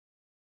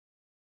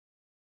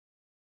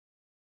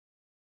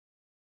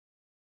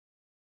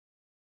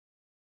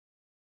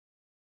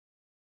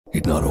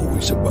It's not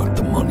always about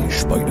the money,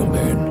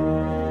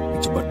 Spider-Man.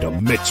 It's about the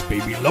Mets,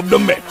 baby. Love the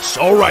Mets.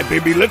 All right,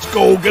 baby, let's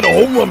go. Get a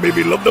home run,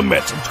 baby. Love the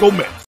Mets. Let's go,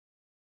 Mets.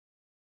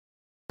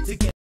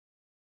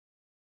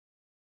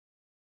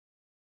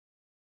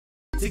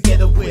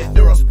 Together with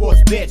Earle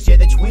Sports Bets, yeah,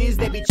 the twins,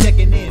 they be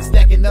checking in,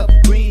 stacking up.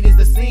 Green is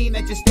the scene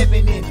that you're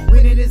stepping in.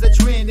 Winning is a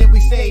trend, and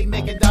we stay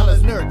making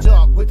dollars. Nerd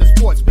talk with the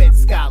sports bet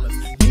scholars.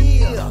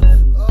 Yeah,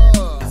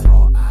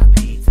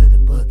 R.I.P. to the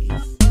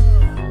bookies.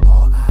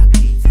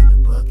 R.I.P. to the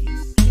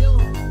bookies.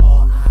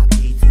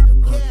 R.I.P. to the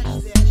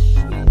bookies.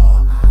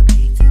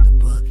 R.I.P. to the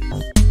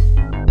bookies.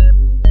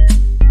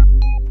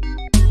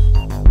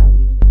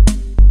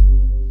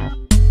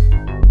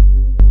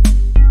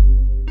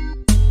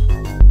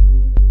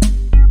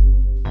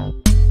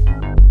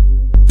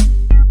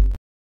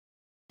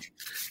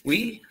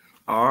 We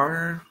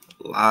are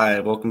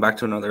live. Welcome back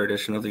to another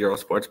edition of the Earle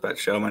Sports Bet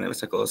Show. My name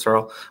is Nicholas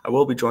Earle. I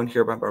will be joined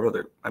here by my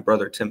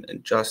brother Tim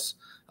in just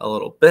a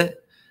little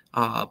bit.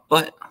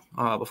 But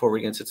before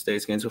we get into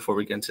today's games, before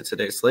we get into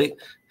today's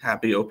slate,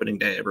 happy opening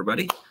day,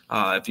 everybody.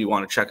 If you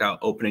want to check out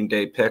opening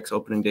day picks,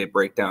 opening day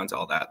breakdowns,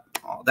 all that.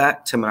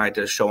 Tim and I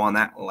did a show on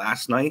that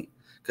last night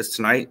because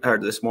tonight or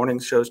this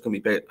morning's show is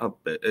going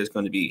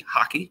to be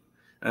hockey.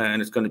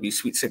 And it's going to be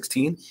Sweet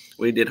 16.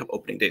 We did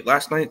opening date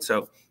last night,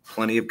 so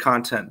plenty of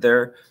content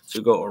there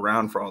to go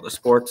around for all the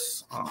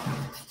sports.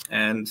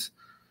 And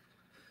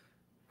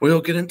we'll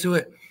get into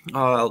it.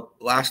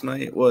 Last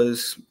night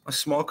was a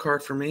small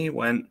card for me.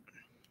 Went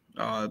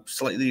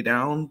slightly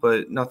down,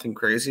 but nothing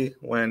crazy.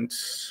 Went,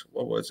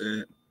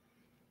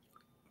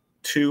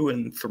 2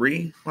 and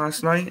 3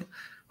 last night.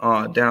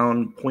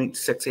 Down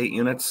 0.68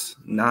 units.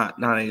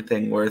 Not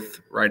anything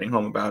worth writing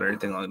home about or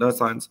anything along those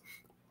lines.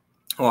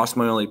 I lost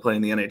my only play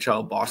in the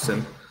NHL,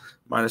 Boston,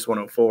 minus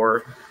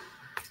 104.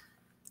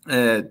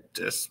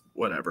 Just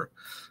whatever.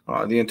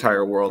 The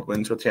entire world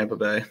wins with Tampa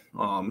Bay.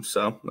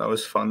 So that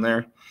was fun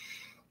there.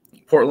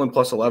 Portland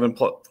plus 11,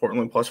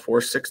 Portland plus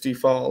 460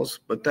 falls.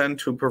 But then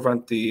to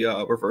prevent the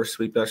reverse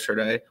sweep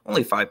yesterday,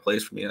 only 5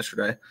 plays for me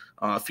yesterday.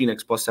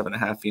 Phoenix plus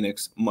 7.5.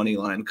 Phoenix money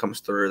line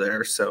comes through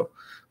there. So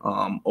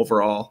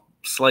overall,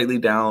 slightly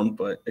down,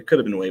 but it could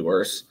have been way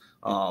worse.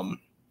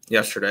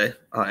 Yesterday,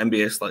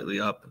 NBA slightly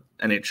up.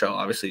 NHL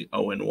obviously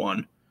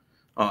 0-1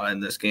 in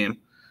this game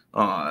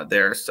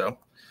there. So,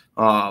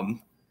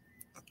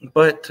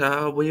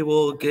 but we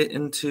will get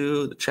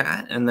into the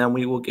chat, and then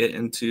we will get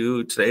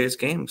into today's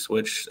games,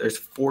 which there's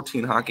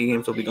 14 hockey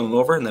games we'll be going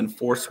over, and then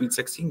 4 Sweet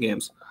 16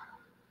 games.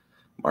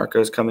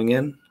 Marco's coming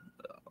in.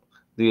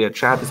 The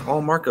chat is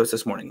all Marcos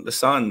this morning. The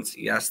Suns,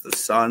 yes, the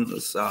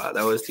Suns. That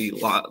was the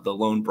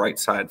lone bright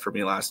side for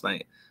me last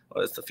night.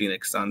 Was the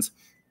Phoenix Suns.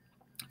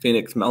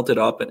 Phoenix melted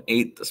up and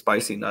ate the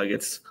spicy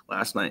nuggets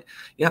last night.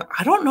 Yeah,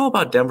 I don't know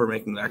about Denver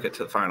making that get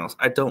to the finals.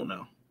 I don't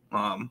know.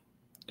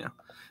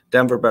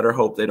 Denver better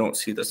hope they don't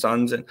see the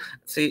Suns. And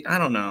see, I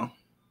don't know.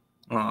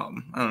 I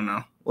don't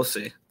know. We'll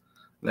see.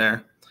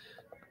 There.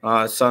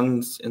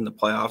 Suns in the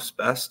playoffs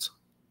best.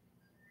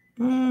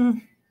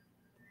 Beat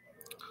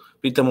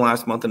them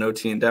last month in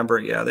OT in Denver.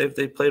 Yeah,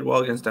 they played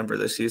well against Denver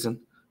this season.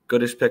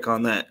 Goodish pick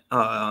on that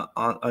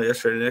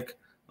yesterday, Nick.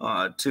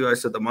 2, I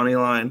said the money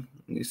line.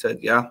 And you said,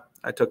 yeah.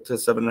 I took the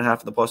 7.5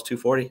 of the plus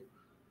 240.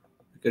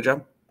 Good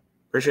job.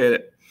 Appreciate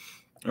it.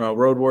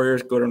 Road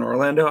Warriors go to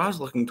Orlando. I was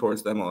looking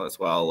towards them as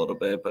well a little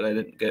bit, but I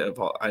didn't get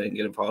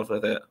involved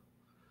with it.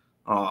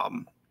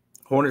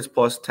 Hornets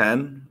plus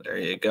 10. There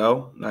you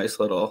go. Nice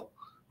little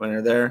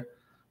winner there.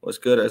 Was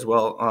good as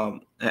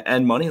well.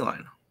 And money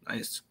line.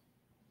 Nice.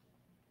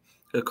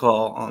 Good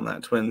call on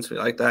that Twins. We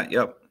like that.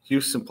 Yep.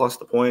 Houston plus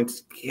the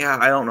points. Yeah,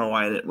 I don't know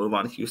why I didn't move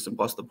on Houston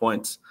plus the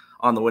points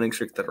on the winning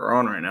streak that are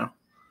on right now.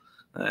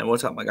 And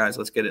what's up, my guys?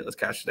 Let's get it. Let's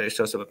catch today.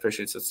 Show some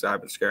appreciate,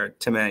 subscribe, and share.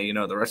 Tim,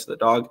 the rest of the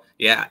dog.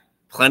 Yeah,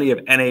 plenty of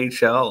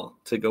NHL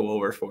to go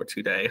over for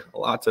today.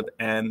 Lots of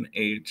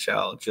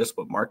NHL, just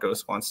what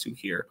Marcos wants to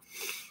hear.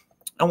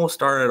 And we'll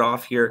start it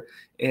off here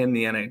in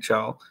the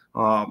NHL,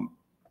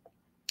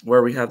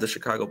 where we have the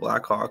Chicago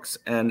Blackhawks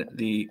and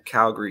the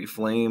Calgary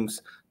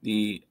Flames.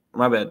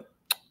 My bad,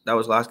 that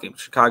was last game.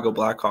 Chicago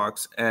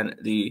Blackhawks and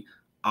the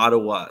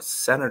Ottawa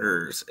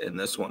Senators in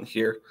this one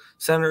here.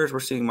 Senators, we're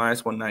seeing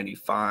minus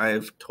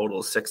 195,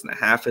 total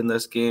 6.5 in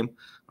this game.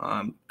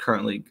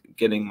 Currently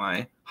getting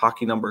my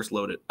hockey numbers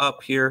loaded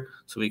up here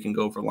so we can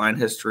go over line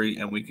history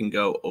and we can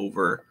go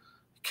over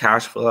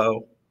cash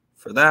flow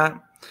for that.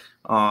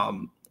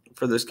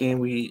 For this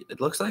game,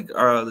 it looks like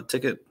the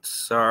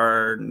tickets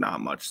are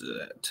not much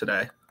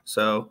today.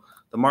 So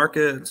the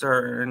markets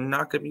are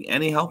not going to be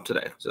any help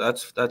today. So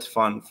that's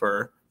fun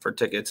for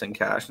tickets and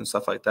cash and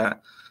stuff like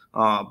that.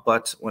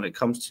 But when it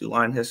comes to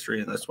line history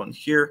in this one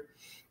here,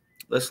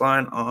 this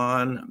line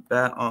on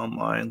Bet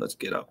Online, let's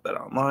get up Bet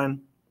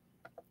Online,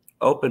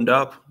 opened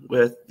up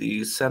with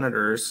the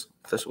Senators.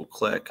 If this will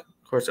click,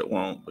 of course it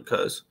won't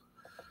because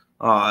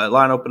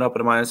Line opened up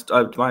at a minus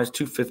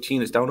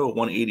 215. It's down to a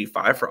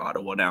 185 for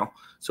Ottawa now.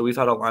 So we've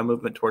had a line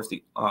movement towards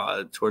the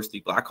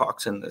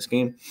Blackhawks in this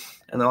game.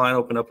 And the line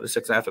opened up at a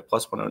 6.5 at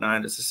plus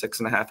 109. It's a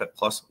 6.5 at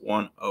plus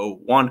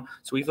 101.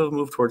 So we've had a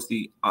move towards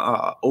the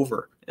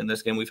over in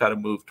this game. We've had a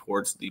move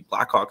towards the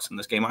Blackhawks in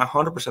this game. I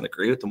 100%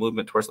 agree with the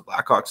movement towards the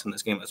Blackhawks in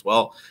this game as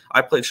well.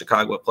 I played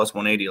Chicago at plus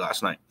 180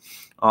 last night.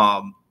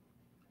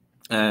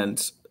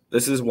 And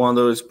this is one of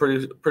those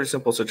pretty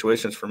simple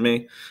situations for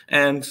me.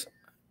 And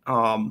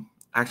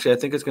actually, I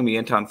think it's going to be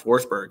Anton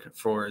Forsberg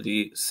for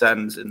the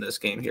Sens in this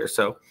game here.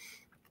 So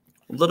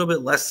a little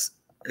bit less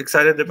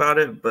excited about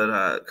it,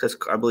 but because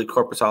I believe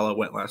Korpisalo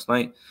went last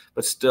night.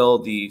 But still,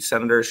 the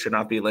Senators should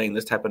not be laying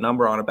this type of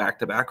number on a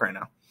back-to-back right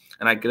now.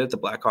 And I get it, the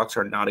Blackhawks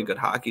are not a good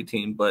hockey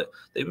team, but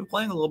they've been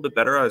playing a little bit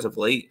better as of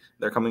late.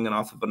 They're coming in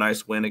off of a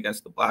nice win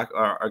against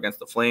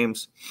the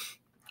Flames.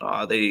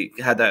 They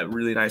had that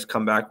really nice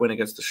comeback win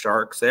against the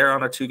Sharks. They're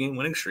on a 2-game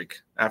winning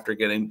streak after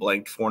getting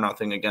blanked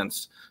 4-0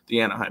 against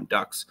the Anaheim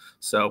Ducks.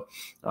 So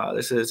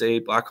this is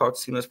a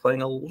Blackhawks team that's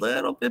playing a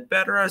little bit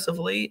better as of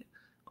late.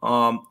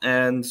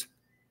 And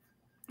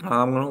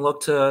I'm going to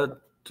look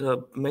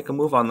to make a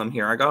move on them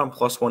here. I got them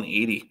plus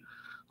 180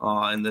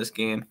 in this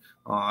game.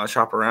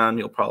 Shop around.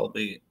 You'll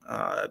probably,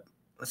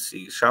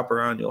 shop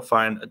around. You'll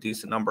find a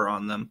decent number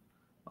on them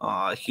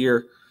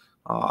here.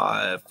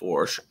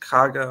 For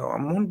Chicago,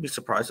 I wouldn't be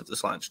surprised if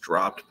this line's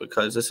dropped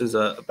because this is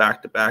a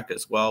back-to-back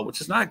as well,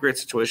 which is not a great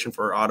situation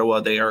for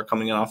Ottawa. They are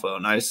coming off a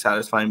nice,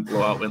 satisfying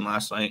blowout win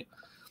last night.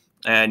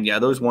 And, yeah,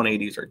 those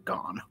 180s are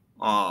gone.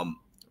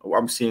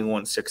 I'm seeing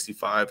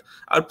 165.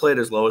 I would play it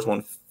as low as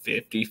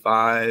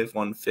 155,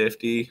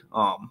 150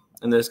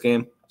 in this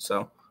game.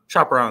 So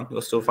shop around.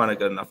 You'll still find a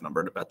good enough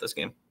number to bet this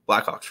game.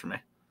 Blackhawks for me.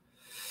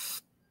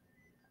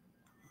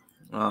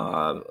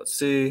 Let's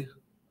see.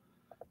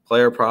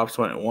 Player props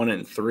went 1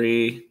 and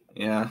 3.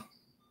 Yeah.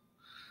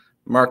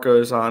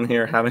 Marco's on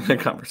here having a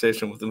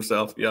conversation with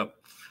himself. Yep.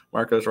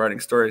 Marco's writing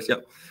stories.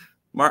 Yep.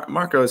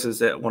 Marco's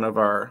is one of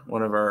our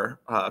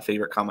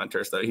favorite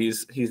commenters though.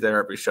 He's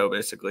there every show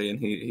basically, and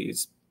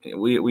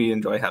we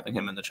enjoy having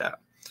him in the chat.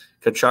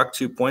 Kachuk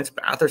 2 points,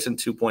 Batherson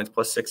 2 points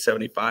plus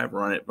 675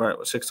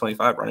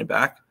 625 running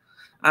back.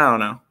 I don't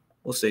know.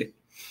 We'll see.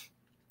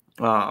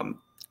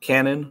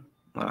 Cannon,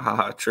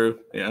 true.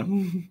 Yeah.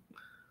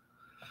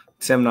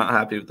 Tim not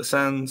happy with the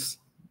Sens.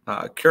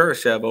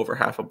 Kurashev over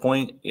half a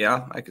point.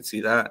 Yeah, I could see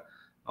that.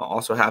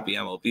 Also happy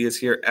MLB is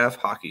here. F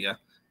hockey. Yeah.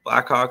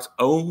 Blackhawks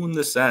own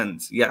the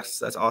Sens. Yes,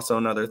 that's also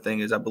another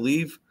thing is I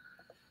believe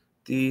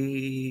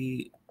I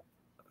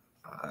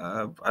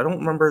don't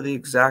remember the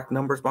exact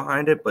numbers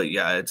behind it, but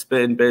yeah, it's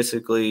been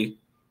basically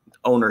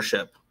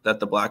ownership that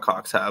the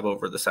Blackhawks have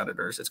over the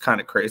Senators. It's kind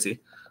of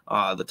crazy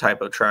the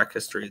type of track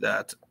history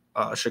that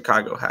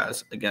Chicago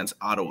has against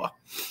Ottawa.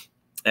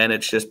 And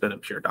it's just been a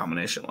pure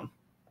domination one.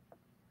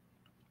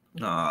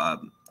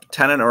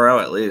 10 in a row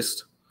at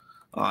least.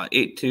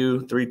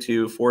 8-2,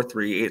 3-2,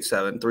 4-3,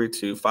 8-7,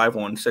 3-2,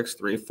 5-1,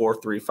 6-3,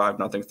 4-3,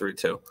 5-0,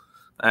 3-2.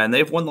 And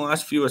they've won the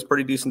last few as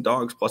pretty decent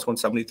dogs, plus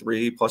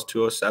 173, plus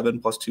 207,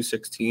 plus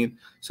 216.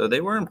 So they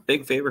weren't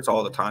big favorites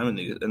all the time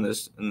in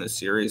this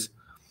series.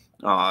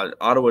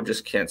 Ottawa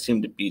just can't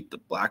seem to beat the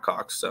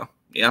Blackhawks. So,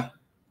 yeah,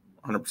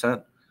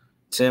 100%.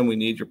 Tim, we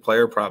need your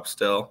player prop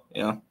still.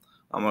 Yeah.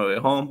 On my way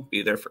home,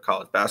 be there for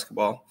college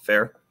basketball.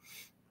 Fair.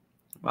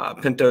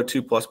 Pinto,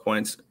 2+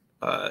 points.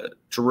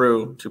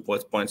 Giroux,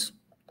 2+ points.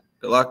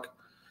 Good luck.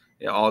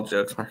 Yeah, all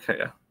jokes.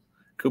 Yeah.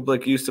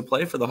 Kublik used to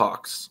play for the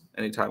Hawks.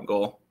 Anytime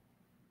goal.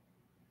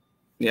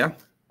 Yeah.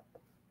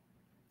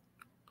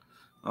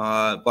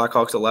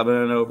 Blackhawks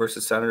 11-0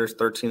 versus Senators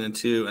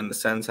 13-2, and the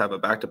Sens have a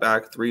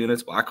back-to-back 3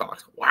 units.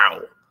 Blackhawks. Wow.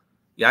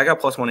 Yeah, I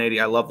got plus 180.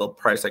 I love the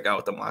price I got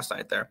with them last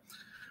night there.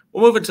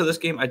 We'll move into this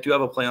game. I do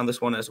have a play on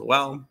this one as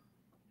well.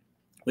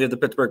 We have the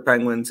Pittsburgh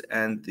Penguins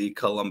and the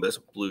Columbus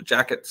Blue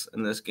Jackets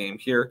in this game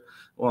here.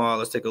 Well,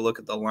 let's take a look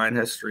at the line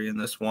history in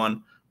this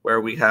one, where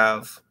we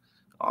have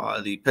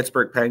the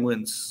Pittsburgh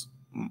Penguins.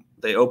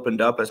 They opened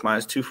up as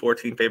minus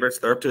 214 favorites.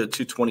 They're up to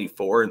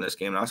 224 in this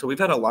game now. So we've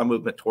had a line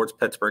movement towards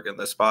Pittsburgh in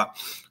this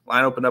spot.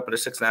 Line opened up at a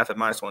 6.5 at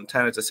minus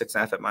 110. It's a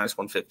 6.5 at minus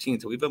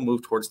 115. So we've been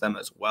moved towards them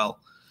as well.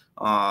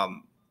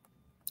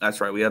 That's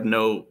right. We have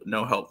no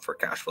help for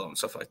cash flow and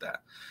stuff like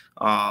that.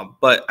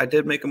 But I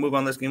did make a move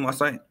on this game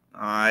last night.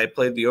 I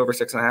played the over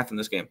 6.5 in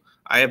this game.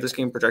 I have this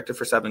game projected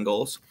for 7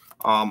 goals.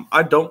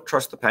 I don't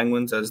trust the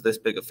Penguins as this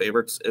big of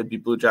favorites. It would be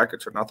Blue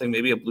Jackets or nothing.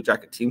 Maybe a Blue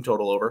Jacket team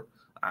total over.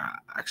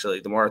 Actually,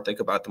 the more I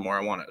think about it, the more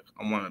I want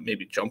to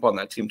maybe jump on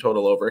that team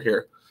total over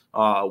here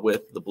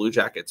with the Blue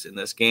Jackets in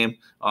this game.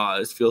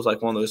 It feels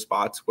like one of those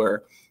spots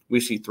where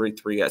we see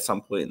 3-3 at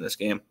some point in this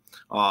game.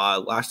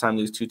 Last time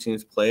these two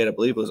teams played, I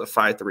believe it was a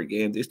 5-3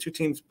 game. These two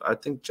teams, I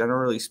think,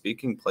 generally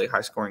speaking, play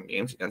high-scoring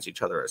games against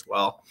each other as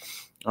well.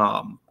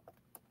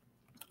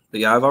 But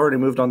yeah, I've already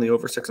moved on the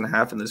over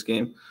 6.5 in this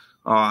game.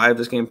 I had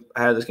this game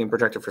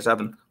projected for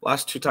 7.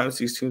 Last 2 times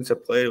these teams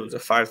have played, it was a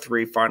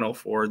 5-3 final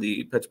for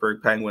the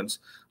Pittsburgh Penguins.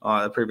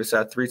 The previous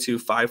set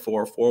 3-2,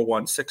 5-4, 4-1,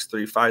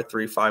 6-3,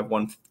 5-3,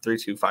 5-1,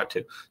 3-2,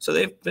 5-2. So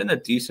they've been a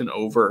decent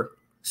over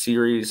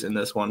series in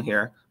this one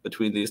here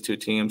between these two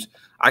teams.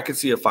 I could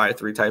see a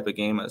 5-3 type of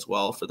game as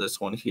well for this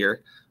one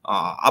here.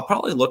 I'll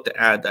probably look to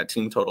add that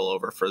team total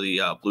over for the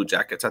Blue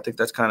Jackets. I think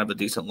that's kind of a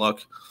decent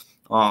look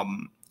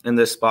in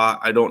this spot.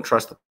 I don't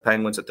trust the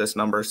Penguins at this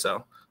number,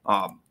 so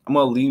I'm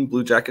going to lean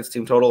Blue Jackets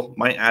team total.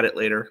 Might add it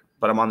later,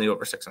 but I'm on the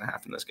over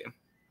 6.5 in this game.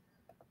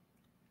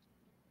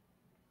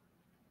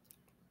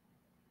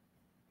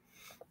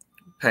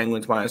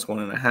 Penguins minus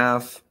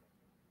 1.5.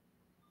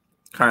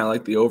 Kind of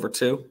like the over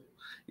 2.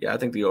 Yeah, I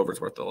think the over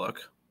is worth the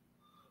look.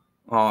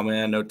 Oh,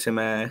 man, no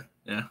Timmy.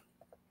 Yeah.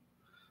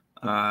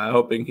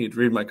 Hoping he'd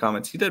read my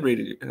comments. He did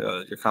read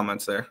your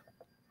comments there.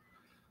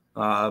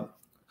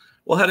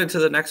 We'll head into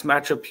the next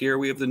matchup here.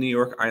 We have the New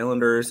York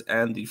Islanders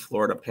and the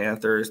Florida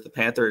Panthers. The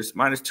Panthers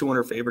minus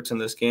 200 favorites in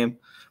this game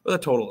with a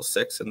total of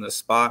 6 in this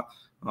spot.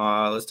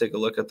 Let's take a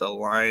look at the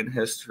line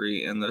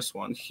history in this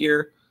one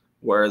here,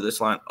 where this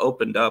line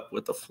opened up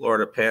with the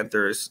Florida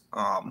Panthers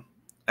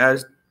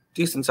as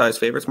decent-sized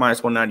favorites,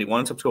 minus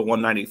 191. It's up to a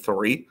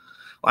 193.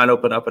 Line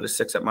opened up at a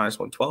 6 at minus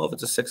 112.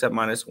 It's a 6 at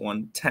minus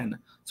 110.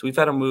 So we've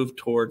had a move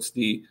towards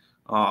the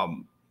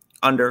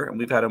under, and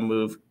we've had a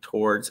move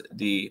towards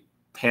the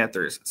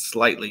Panthers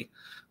slightly.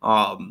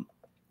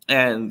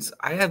 And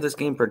I have this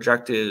game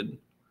projected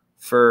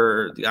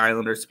for the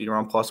Islanders to be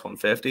around plus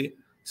 150.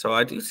 So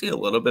I do see a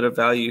little bit of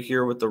value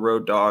here with the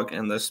road dog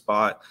in this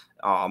spot.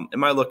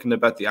 Am I looking to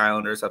bet the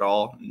Islanders at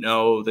all?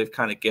 No, they've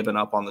kind of given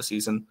up on the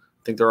season.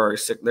 I think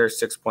they're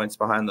 6 points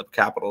behind the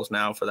Capitals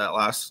now for that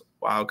last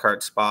wild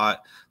card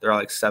spot. They're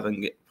like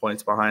 7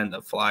 points behind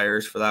the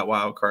Flyers for that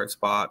wild card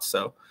spot.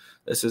 So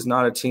this is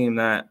not a team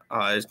that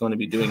is going to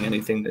be doing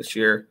anything this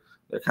year.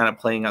 They're kind of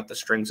playing out the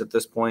strings at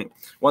this point.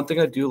 One thing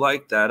I do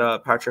like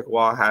that Patrick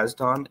Waugh has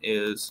done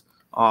is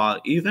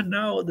even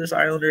though this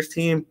Islanders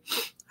team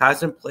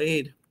hasn't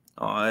played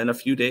in a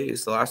few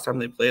days, the last time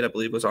they played, I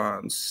believe, was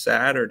on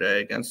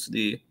Saturday against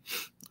the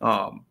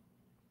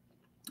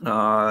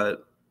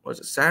was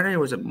it Saturday or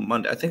was it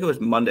Monday? I think it was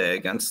Monday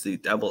against the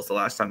Devils the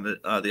last time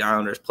that the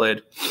Islanders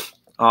played.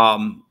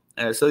 And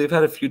so they've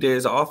had a few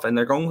days off, and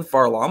they're going with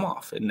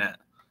Varlamov in net,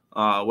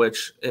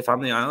 which if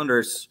I'm the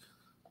Islanders –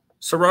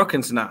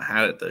 Sorokin's not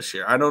had it this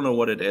year. I don't know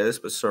what it is,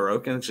 but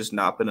Sorokin's just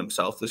not been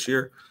himself this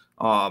year.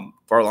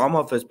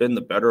 Varlamov has been the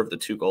better of the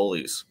 2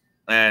 goalies.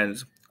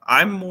 And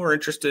I'm more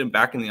interested in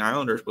backing the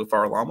Islanders with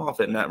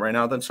Varlamov in net right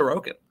now than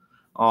Sorokin,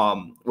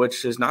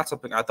 which is not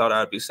something I thought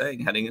I'd be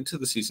saying heading into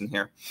the season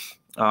here.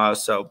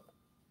 So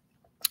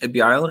if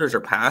the Islanders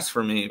are pass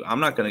for me, I'm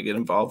not going to get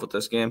involved with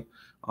this game.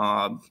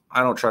 I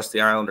don't trust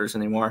the Islanders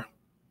anymore.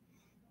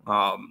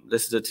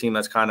 This is a team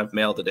that's kind of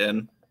mailed it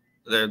in.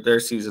 Their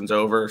season's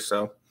over,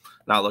 so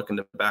not looking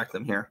to back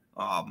them here.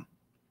 And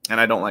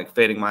I don't like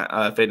fading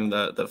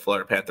the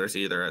Florida Panthers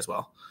either as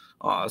well.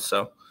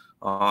 So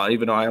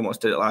even though I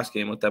almost did it last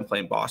game with them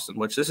playing Boston,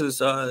 which this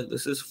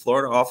is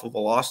Florida off of a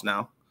loss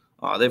now.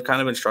 They've kind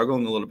of been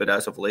struggling a little bit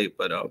as of late,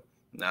 but no,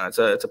 it's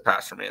a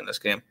pass for me in this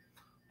game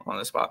on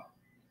this spot.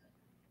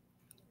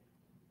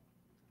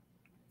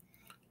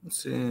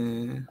 Let's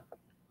see.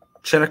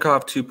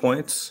 Chinnikov 2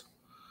 points.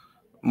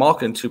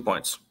 Malkin 2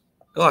 points.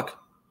 Good luck.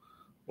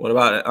 What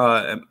about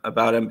it?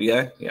 About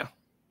NBA? Yeah.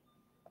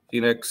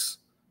 Phoenix,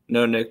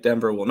 no Nick.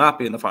 Denver will not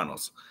be in the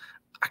finals.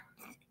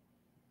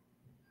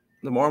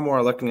 The more and more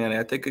I'm looking at it,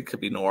 I think it could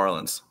be New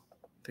Orleans.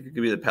 I think it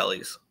could be the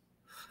Parleys.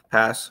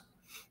 Pass.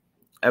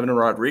 Evan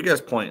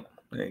Rodriguez point.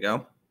 There you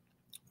go.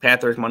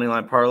 Panthers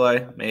moneyline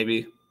parlay,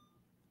 maybe.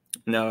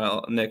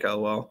 No, Nick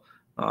LOL.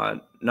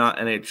 Not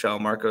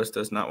NHL. Marcos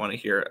does not want to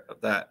hear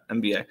that.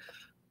 NBA.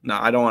 No,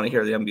 I don't want to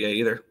hear the NBA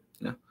either.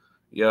 No.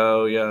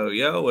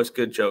 Yo. What's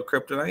good, Joe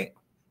Kryptonite?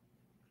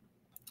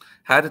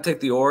 Had to take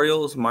the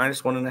Orioles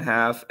minus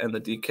 1.5 and the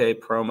DK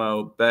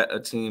promo. Bet a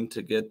team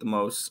to get the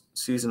most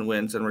season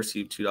wins and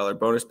receive $2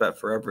 bonus bet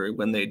for every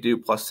win they do,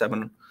 plus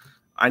 7.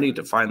 I need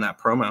to find that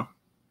promo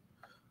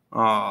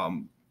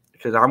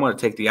because I'm going to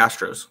take the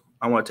Astros.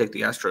 I want to take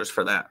the Astros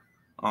for that.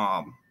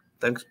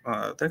 Thanks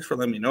for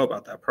letting me know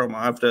about that promo.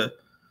 I have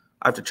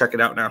to check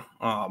it out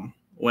now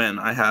when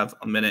I have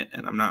a minute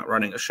and I'm not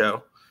running a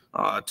show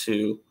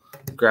to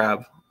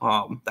grab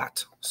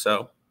that.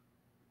 So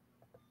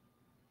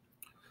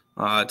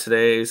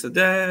today's the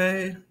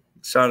day.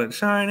 Sun is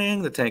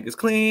shining. The tank is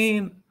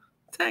clean.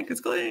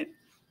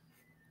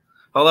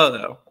 Hello,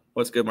 though.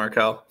 What's good,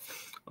 Markel?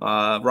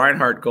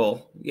 Reinhardt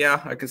goal.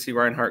 Yeah, I can see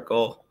Reinhardt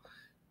goal.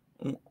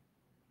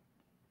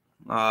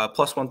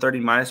 Plus 130,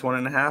 minus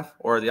 1.5,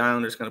 or the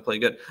Islanders going to play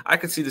good. I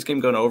could see this game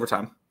going to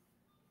overtime.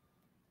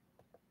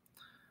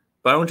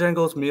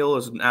 Bojangles meal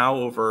is now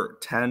over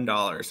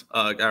 $10.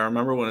 I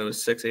remember when it was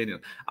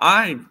 $6.80.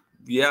 I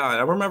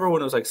remember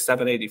when it was like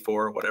 $7.84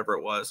 or whatever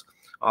it was.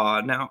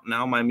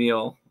 Now my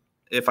meal,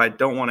 if I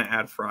don't want to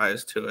add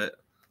fries to it,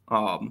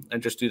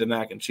 and just do the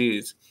mac and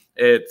cheese,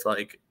 it's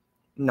like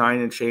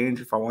 $9 and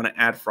change. If I want to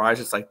add fries,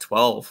 it's like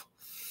 $12.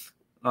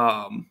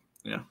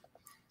 Yeah,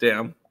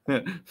 damn,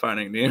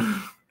 finding new.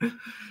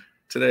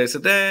 Today's the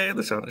day.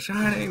 The sun is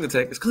shining. The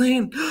tank is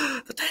clean.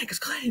 The tank is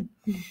clean.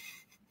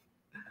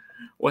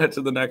 We'll head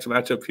to the next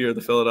matchup here. The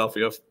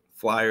Philadelphia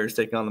Flyers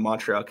taking on the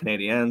Montreal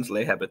Canadiens.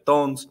 Les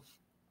Habitants.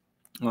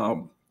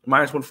 Minus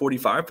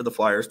 145 for the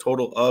Flyers.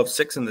 Total of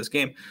 6 in this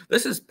game.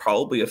 This is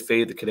probably a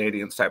fade the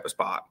Canadiens type of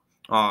spot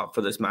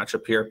for this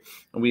matchup here.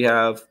 And we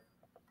have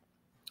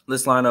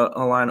this line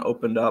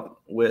opened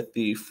up with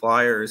the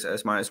Flyers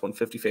as minus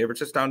 150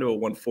 favorites. It's down to a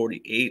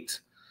 148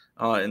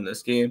 in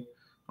this game.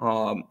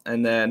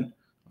 And then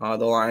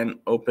the line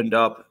opened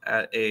up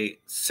at a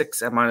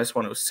 6 at minus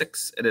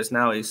 106. It is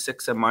now a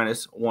 6 at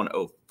minus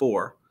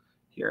 104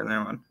 here and there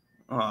on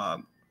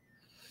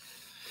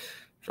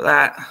for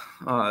that.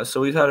 So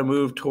we've had to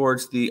move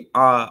towards the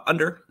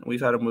under.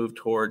 We've had to move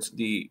towards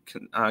the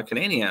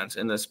Canadiens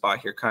in this spot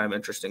here. Kind of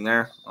interesting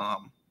there.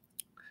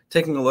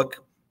 Taking a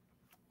look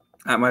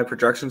at my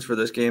projections for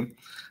this game,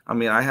 I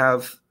mean, I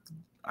have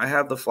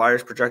the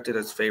Flyers projected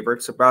as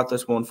favorites, about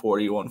this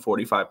 140,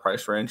 145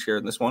 price range here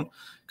in this one.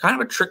 Kind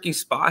of a tricky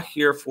spot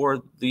here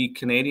for the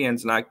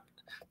Canadiens, and I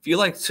feel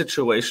like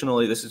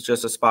situationally this is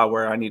just a spot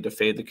where I need to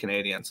fade the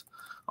Canadiens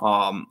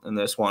in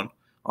this one,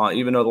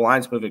 even though the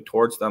line's moving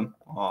towards them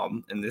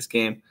in this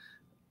game.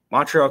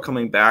 Montreal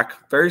coming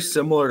back, very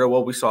similar to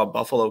what we saw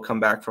Buffalo come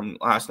back from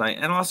last night,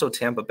 and also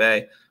Tampa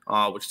Bay,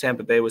 which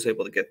Tampa Bay was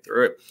able to get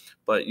through it.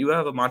 But you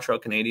have a Montreal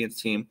Canadiens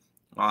team.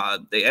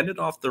 They ended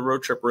off the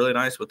road trip really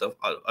nice with a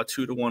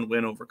 2-1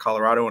 win over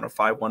Colorado and a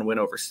 5-1 win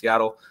over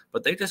Seattle.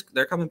 But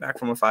they're coming back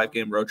from a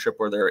 5-game road trip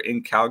where they're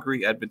in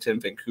Calgary,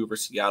 Edmonton, Vancouver,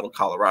 Seattle,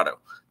 Colorado.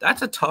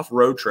 That's a tough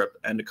road trip,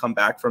 and to come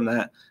back from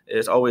that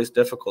is always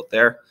difficult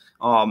there.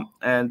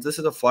 And this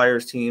is a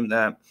Flyers team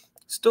that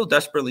still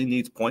desperately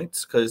needs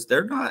points because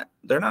they're not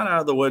out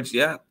of the woods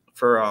yet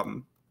for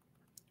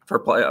the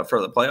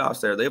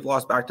playoffs there. They've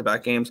lost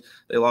back-to-back games.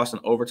 They lost in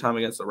overtime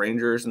against the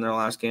Rangers in their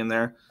last game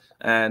there.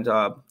 And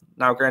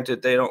now,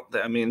 granted, they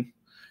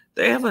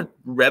have a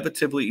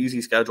relatively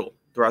easy schedule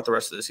throughout the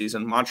rest of the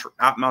season.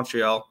 At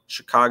Montreal,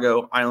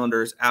 Chicago,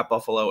 Islanders, at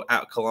Buffalo,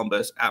 at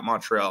Columbus, at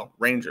Montreal,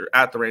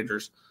 at the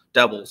Rangers,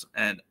 Devils,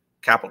 and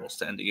Capitals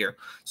to end the year.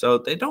 So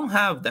they don't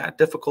have that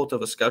difficult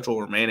of a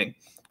schedule remaining,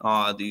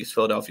 these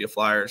Philadelphia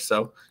Flyers.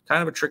 So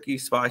kind of a tricky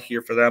spot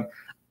here for them.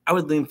 I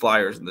would lean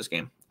Flyers in this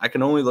game. I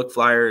can only look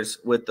Flyers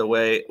with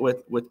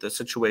the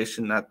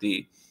situation that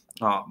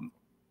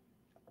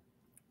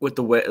with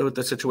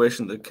the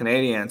situation the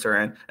Canadiens are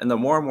in. And the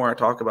more and more I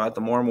talk about it,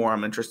 the more and more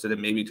I'm interested in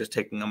maybe just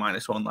taking a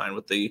 -1 line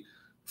with the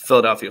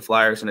Philadelphia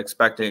Flyers and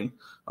expecting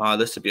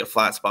this to be a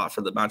flat spot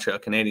for the Montreal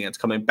Canadiens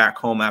coming back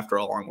home after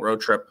a long road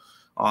trip,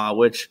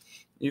 which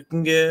you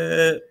can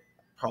get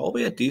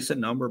probably a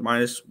decent number,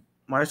 minus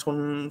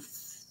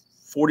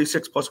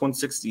 146 plus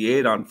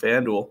 168 on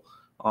FanDuel.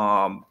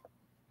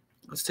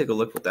 Let's take a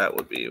look what that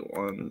would be.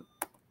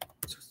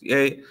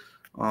 168.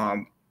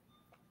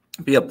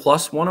 Be a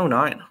plus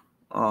 109.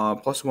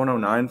 Plus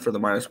 109 for the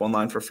 -1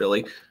 line for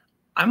Philly.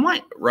 I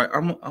want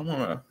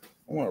to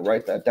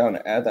write that down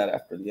and add that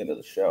after the end of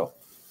the show.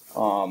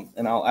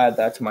 And I'll add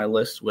that to my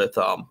list with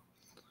the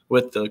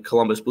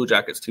Columbus Blue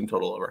Jackets team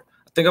total over.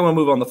 I think I'm gonna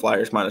move on the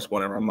Flyers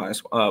 -1 and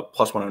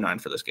plus 109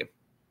 for this game.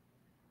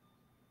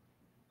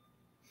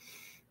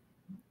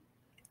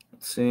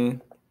 Let's see.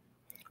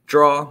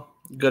 Draw.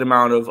 Good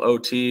amount of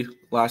OT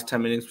last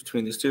 10 minutes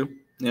between these two.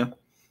 Yeah.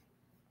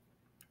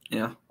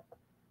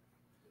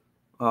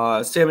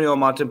 Samuel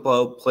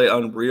Montembeault play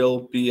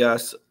unreal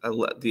BS.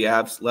 The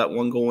Avs let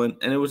one goal in,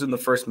 and it was in the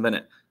first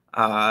minute.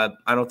 I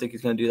don't think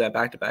he's going to do that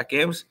back-to-back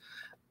games.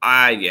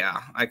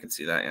 I could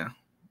see that, yeah.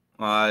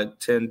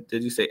 Tim,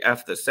 did you say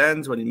F the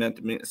Sens when you meant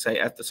to say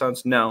F the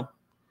Suns? No,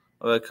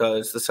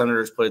 because the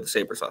Senators played the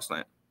Sabres last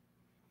night.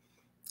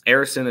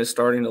 Harrison is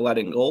starting to let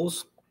in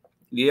goals.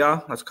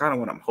 Yeah, that's kind of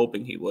what I'm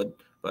hoping he would.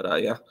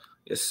 But, yeah.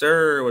 Yes,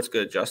 sir. What's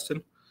good,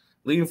 Justin?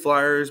 Leading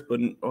Flyers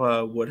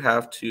would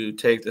have to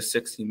take the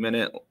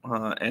 60-minute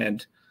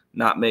and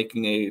not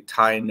making a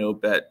tie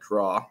no-bet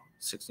draw.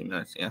 60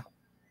 minutes, yeah.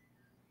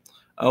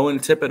 Owen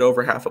Tippett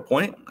over half a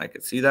point. I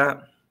could see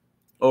that.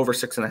 Over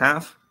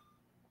 6.5.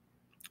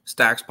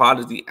 Stacks pot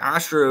is the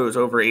Astros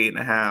over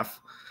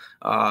 8.5.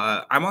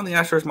 I'm on the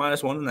Astros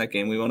 -1 in that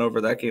game. We went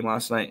over that game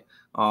last night.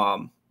 I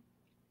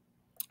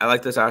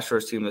like this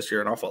Astros team this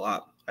year an awful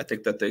lot. I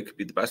think that they could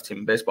be the best team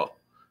in baseball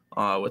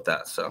with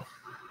that. So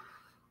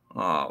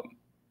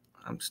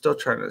I'm still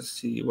trying to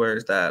see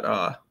where's that.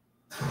 I'll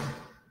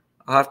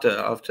have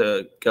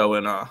to go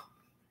and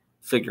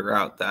figure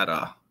out that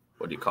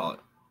what do you call it?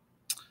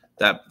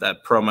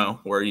 That promo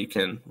where you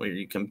can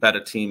bet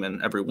a team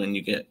and every win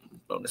you get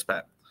bonus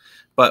bet.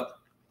 But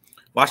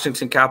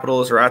Washington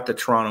Capitals are at the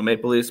Toronto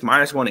Maple Leafs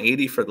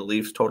 -180 for the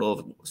Leafs, total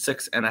of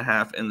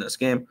 6.5 in this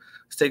game.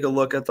 Let's take a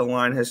look at the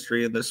line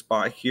history in this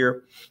spot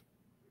here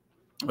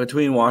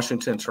between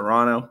Washington and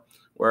Toronto.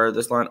 where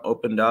this line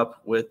opened up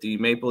with the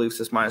Maple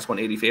Leafs as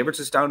 -180 favorites.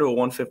 It's down to a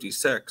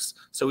 156.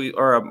 So we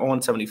are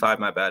 175,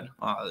 my bad.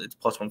 It's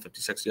plus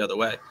 156 the other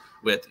way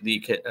with the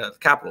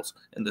Capitals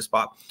in this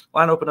spot.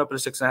 Line opened up at a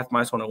 6.5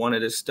 -101.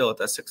 It is still at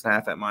that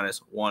 6.5 at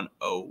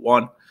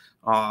 -101.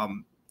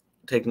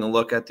 Taking a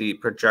look at the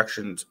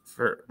projections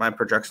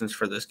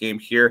for this game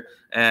here,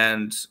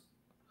 and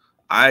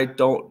I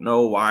don't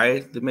know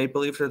why the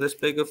Maple Leafs are this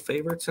big of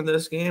favorites in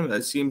this game.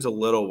 That seems a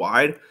little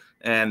wide.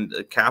 And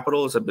the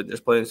Capitals have been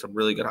just playing some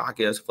really good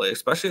hockey as play,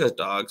 especially as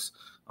dogs.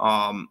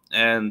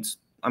 And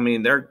I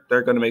mean, they're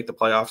going to make the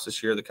playoffs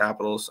this year. The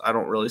Capitals. I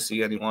don't really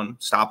see anyone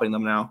stopping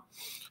them now.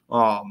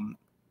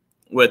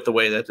 With the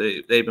way that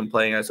they've been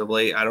playing as of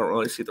late, I don't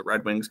really see the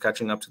Red Wings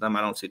catching up to them.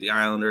 I don't see the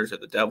Islanders or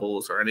the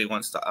Devils or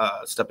anyone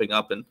stepping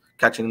up and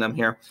catching them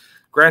here.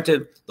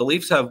 Granted, the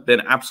Leafs have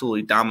been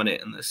absolutely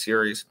dominant in this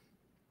series.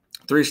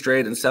 3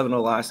 straight and 7 of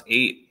the last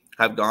 8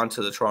 have gone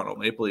to the Toronto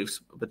Maple Leafs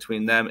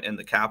between them and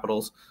the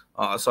Capitals.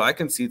 So I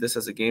can see this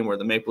as a game where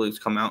the Maple Leafs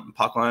come out and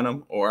puck line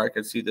them, or I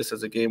could see this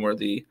as a game where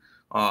the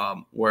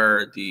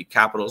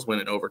Capitals win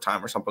in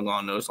overtime or something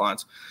along those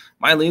lines.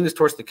 My lean is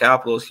towards the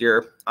Capitals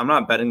here. I'm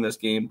not betting this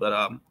game,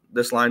 but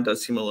this line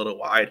does seem a little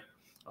wide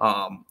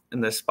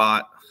in this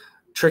spot.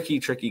 Tricky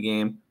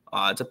game.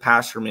 It's a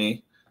pass for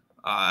me.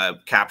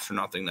 Caps for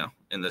nothing, though,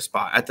 in this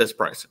spot. At this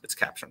price, it's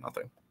caps for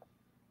nothing.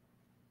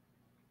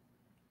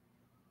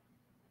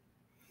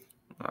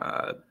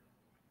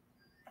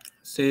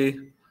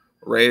 See,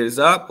 Rays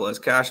up. Let's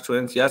cash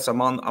Twins. Yes,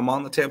 I'm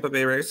on the Tampa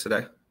Bay Rays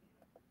today.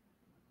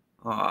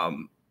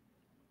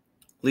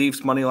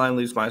 Leafs money line,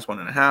 Leafs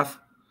 -1.5.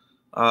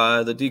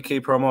 The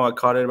DK promo, I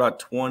caught it about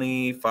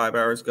 25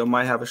 hours ago.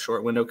 Might have a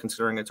short window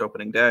considering it's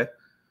opening day.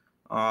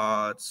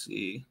 Let's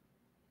see.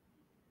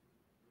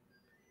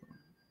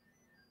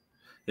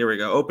 Here we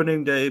go.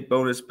 Opening day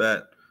bonus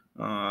bet.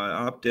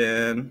 Opt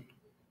in.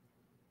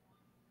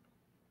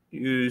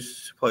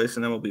 Use, place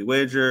an MLB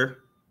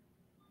wager.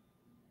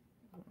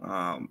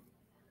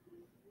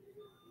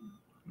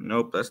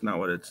 Nope, that's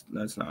not it.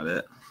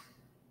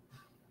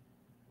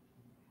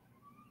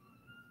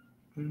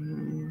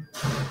 No,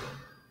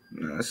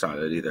 that's not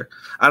it either.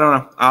 I don't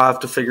know. I'll have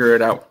to figure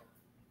it out.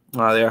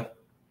 There.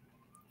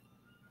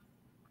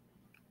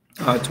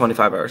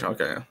 25 hours.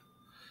 Okay.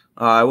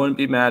 I wouldn't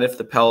be mad if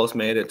the Pels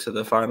made it to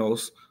the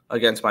finals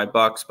against my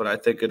Bucks, but I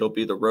think it'll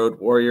be the Road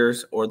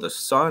Warriors or the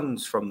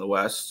Suns from the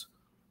West.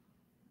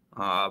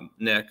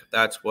 Nick,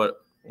 that's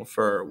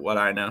for what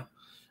I know.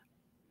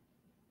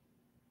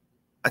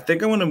 I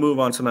think I want to move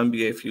on some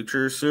NBA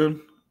futures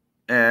soon,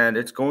 and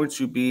it's going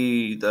to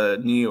be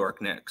the New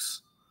York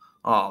Knicks.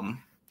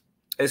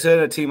 It's been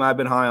a team I've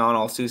been high on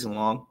all season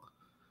long,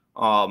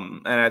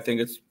 and I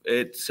think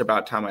it's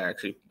about time I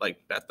actually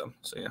bet them.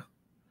 So yeah,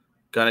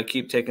 gonna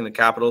keep taking the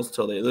Capitals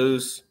till they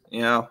lose.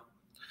 Yeah,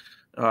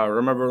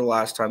 remember the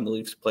last time the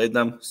Leafs played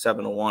them?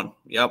 7-1.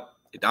 Yep,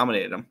 they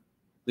dominated them.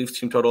 Leafs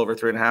team total over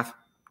 3.5.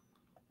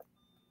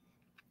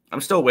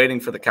 I'm still waiting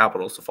for the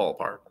Capitals to fall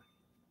apart.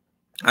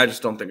 I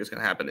just don't think it's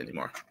going to happen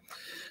anymore.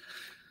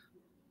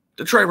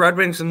 Detroit Red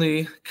Wings and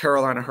the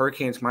Carolina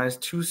Hurricanes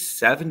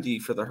 -270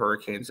 for the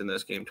Hurricanes in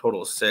this game.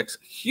 Total 6.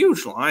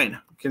 Huge line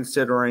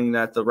considering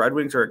that the Red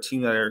Wings are a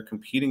team that are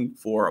competing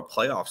for a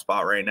playoff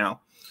spot right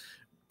now.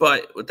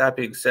 But with that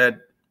being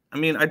said, I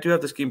mean, I do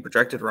have this game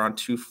projected around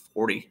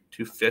 240,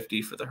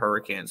 250 for the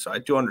Hurricanes. So I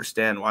do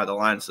understand why the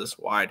line is this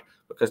wide,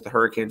 because the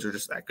Hurricanes are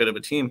just that good of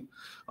a team.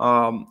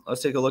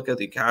 Let's take a look at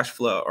the cash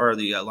flow or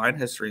the line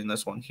history in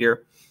this one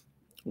here,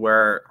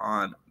 where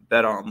on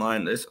Bet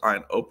Online, this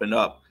line opened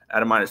up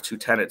at a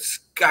 -210. It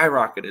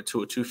skyrocketed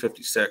to a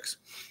 256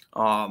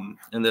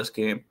 in this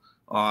game.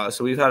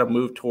 So we've had a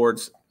move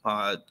towards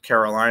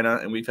Carolina,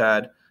 and we've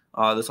had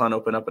this line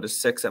open up at a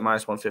 6 at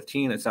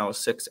 -115. It's now a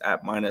 6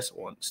 at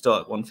 -1, still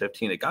at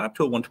 115. It got up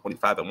to a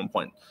 125 at one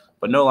point,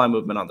 but no line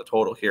movement on the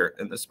total here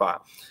in this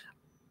spot.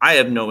 I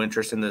have no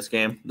interest in this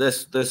game.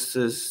 This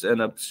is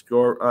an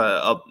obscure,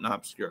 not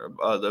obscure.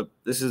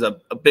 This is a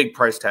big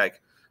price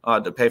tag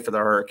to pay for the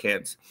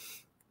Hurricanes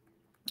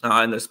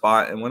in this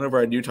spot. And whenever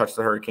I do touch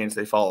the Hurricanes,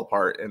 they fall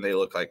apart and they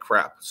look like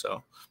crap.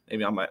 So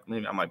maybe I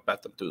might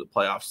bet them through the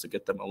playoffs to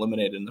get them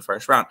eliminated in the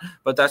first round.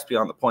 But that's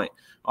beyond the point.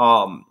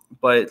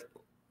 But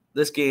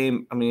this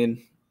game, I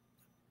mean,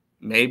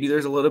 maybe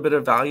there's a little bit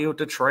of value at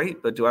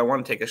Detroit, but do I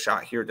want to take a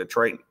shot here?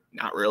 Detroit,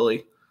 not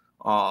really.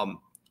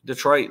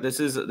 Detroit, this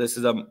is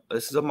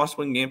a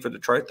must-win game for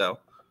Detroit though,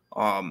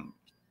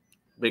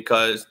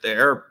 because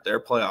their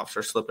playoffs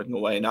are slipping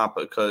away, not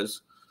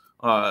because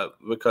of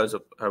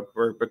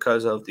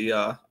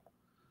the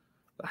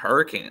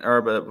Hurricane,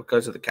 or but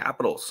because of the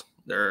Capitals.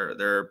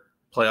 Their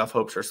playoff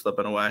hopes are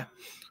slipping away.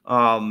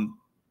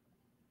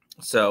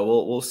 So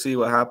we'll see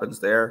what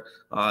happens there.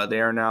 They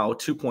are now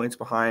 2 points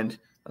behind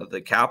the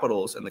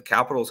Capitals, and the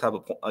Capitals have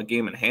a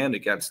game in hand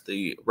against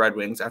the Red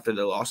Wings after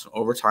they lost in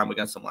overtime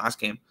against them last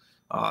game.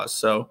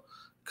 So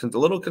a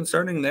little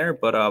concerning there,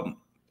 but I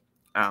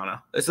don't know.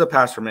 This is a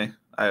pass for me.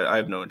 I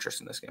have no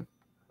interest in this game.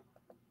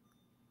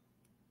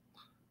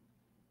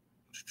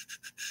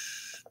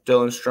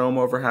 Dylan Strome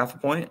over half a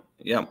point.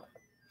 Yep.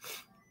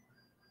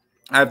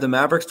 I have the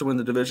Mavericks to win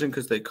the division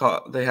because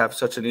they have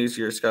such an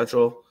easier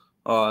schedule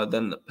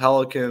than the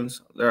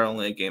Pelicans. They're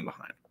only a game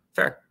behind.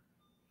 Fair.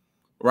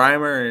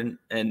 Reimer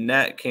and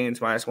net, Canes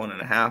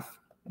 -1.5.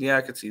 Yeah,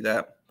 I could see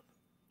that.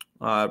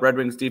 Red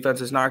Wings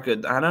defense is not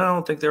good. I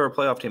don't think they were a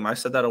playoff team. I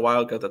said that a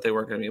while ago that they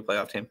weren't going to be a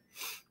playoff team.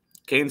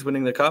 Canes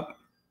winning the cup.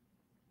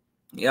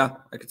 Yeah,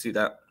 I could see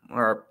that.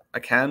 Or I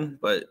can,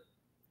 but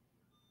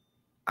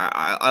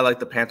I like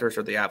the Panthers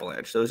or the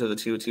Avalanche. Those are the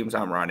two teams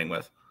I'm riding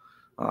with.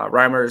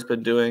 Reimer has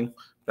been doing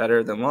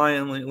better than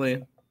Lion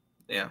lately.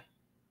 Yeah.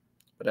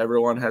 But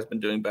everyone has been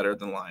doing better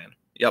than Lion.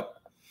 Yep.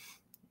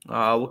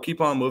 We'll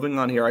keep on moving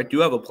on here. I do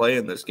have a play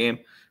in this game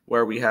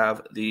where we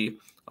have the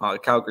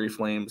Calgary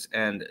Flames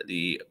and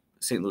the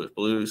St. Louis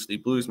Blues. The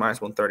Blues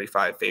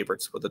 -135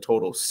 favorites with a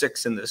total of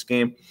 6 in this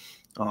game.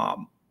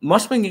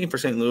 Must-win game for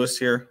St. Louis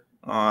here.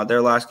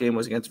 Their last game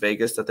was against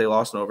Vegas that they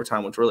lost in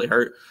overtime, which really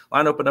hurt.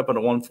 Line opened up at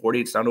a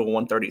 140. It's down to a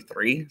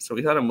 133. So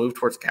we've had a move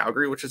towards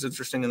Calgary, which is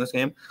interesting in this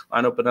game.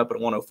 Line opened up at a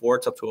 104.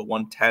 It's up to a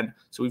 110.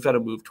 So we've had a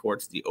move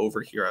towards the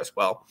over here as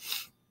well.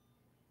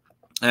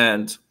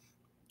 And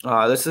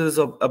this is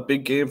a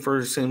big game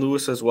for St.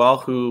 Louis as well,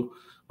 who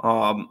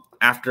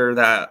after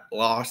that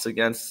loss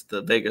against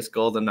the Vegas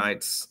Golden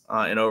Knights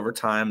in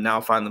overtime now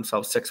find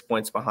themselves 6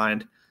 points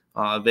behind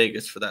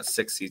Vegas for that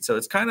 6th seed. So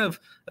it's kind of,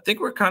 I think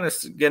we're kind of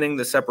getting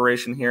the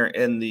separation here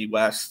in the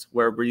West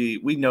where we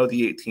know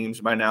the 8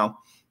 teams by now.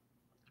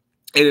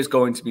 It is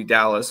going to be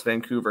Dallas,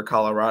 Vancouver,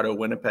 Colorado,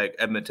 Winnipeg,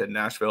 Edmonton,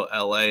 Nashville,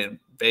 LA, and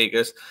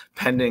Vegas,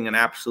 pending an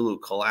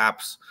absolute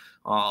collapse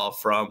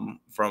from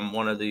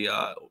one of the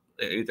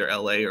either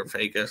LA or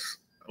Vegas,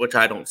 which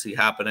I don't see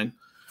happening.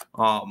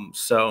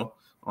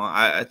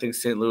 I think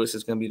St. Louis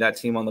is going to be that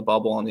team on the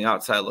bubble on the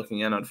outside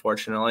looking in,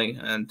 unfortunately,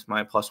 and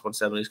my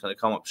 +170 is going to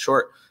come up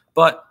short.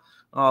 But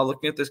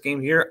looking at this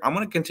game here, I'm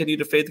going to continue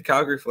to fade the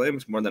Calgary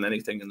Flames more than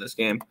anything in this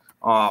game.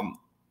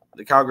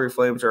 The Calgary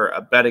Flames are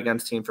a bet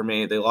against team for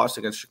me. They lost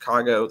against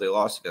Chicago. They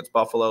lost against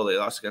Buffalo. They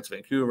lost against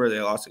Vancouver.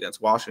 They lost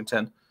against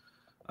Washington.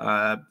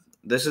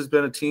 This has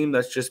been a team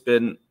that's just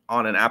been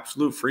on an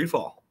absolute free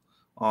fall.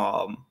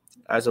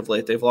 As of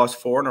late, they've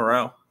lost 4 in a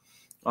row.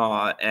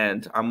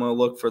 And I'm going to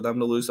look for them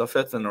to lose a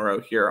 5th in a row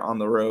here on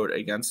the road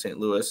against St.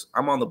 Louis.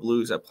 I'm on the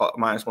Blues at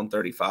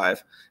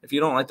 -135. If you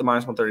don't like the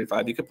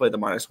 -135, you could play the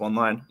 -1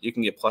 line. You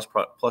can get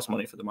plus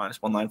money for the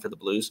 -1 line for the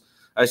Blues.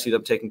 I see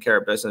them taking care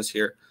of business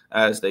here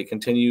as they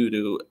continue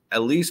to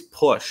at least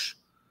push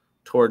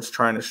towards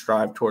trying to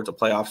strive towards a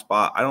playoff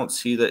spot. I don't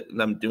see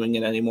them doing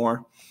it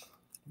anymore,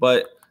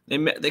 but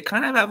they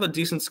kind of have a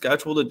decent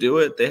schedule to do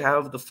it. They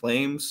have the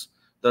Flames,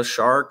 the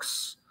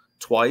Sharks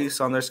twice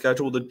on their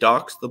schedule, the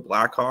Ducks, the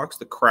Blackhawks,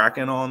 the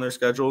Kraken on their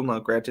schedule. Now,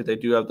 granted, they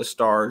do have the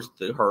Stars,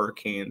 the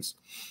Hurricanes,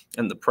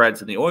 and the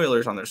Preds and the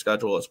Oilers on their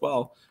schedule as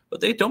well,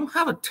 but they don't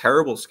have a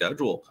terrible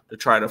schedule to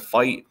try to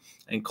fight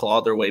and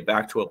claw their way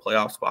back to a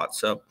playoff spot.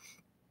 So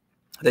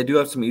they do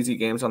have some easy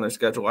games on their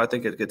schedule. I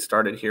think it gets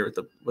started here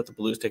with the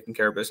Blues taking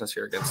care of business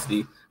here against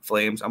the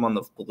Flames. I'm on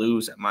the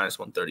Blues at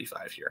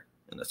 -135 here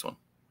in this one.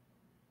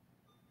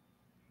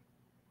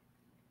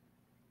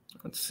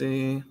 Let's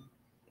see.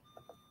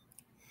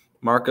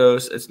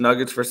 Marcos, it's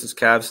Nuggets versus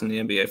Cavs in the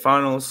NBA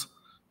Finals.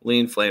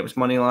 Lean Flames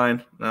money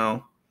line.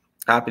 No.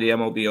 Happy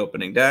MLB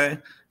opening day.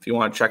 If you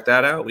want to check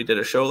that out, we did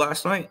a show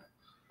last night.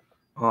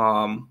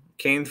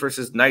 Canes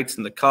versus Knights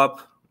in the Cup.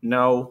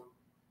 No.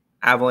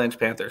 Avalanche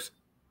Panthers.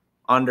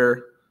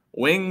 Under.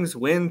 Wings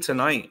win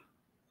tonight.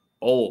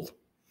 Old.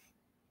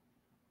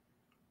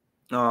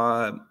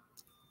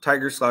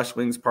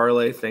 Tigers/Wings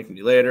parlay. Thanking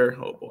you later.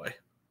 Oh boy.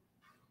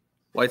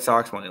 White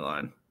Sox money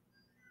line.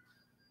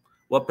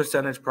 What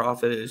percentage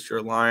profit is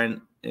your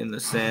line in the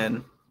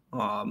sand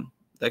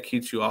that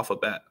keeps you off a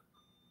bet?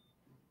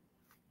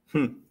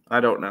 I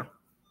don't know.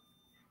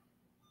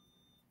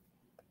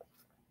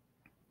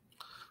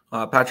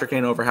 Patrick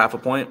Kane over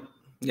 0.5 point.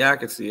 Yeah, I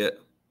could see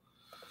it.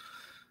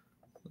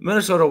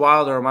 Minnesota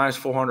Wild are a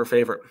 -400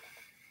 favorite.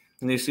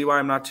 And you see why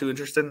I'm not too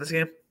interested in this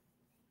game?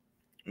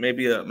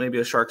 Maybe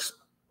a Sharks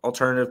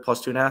alternative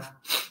 +2.5.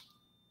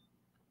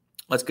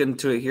 Let's get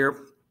into it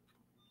here.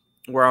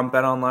 Where on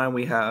Bet Online,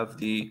 we have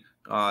the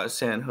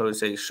San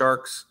Jose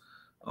Sharks.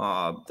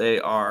 They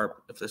are,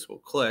 if this will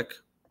click,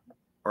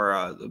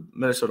 or the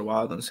Minnesota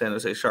Wild and the San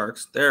Jose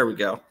Sharks. There we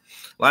go.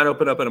 Line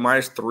opened up at a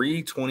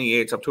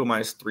 -328. It's up to a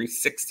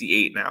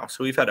 -368 now.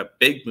 So we've had a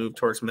big move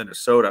towards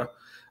Minnesota.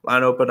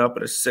 Line opened up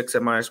at a 6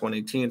 at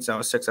 -118. It's now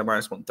a 6 at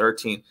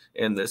 -113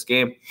 in this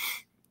game.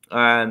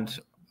 And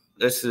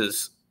this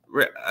is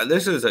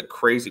a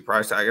crazy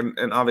price tag,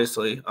 and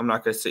obviously I'm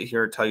not going to sit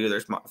here and tell you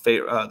there's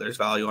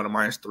value on a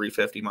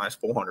 -350,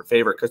 -400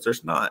 favorite because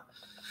there's not.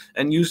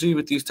 And usually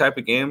with these type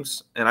of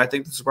games, and I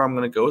think this is where I'm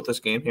going to go with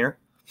this game here,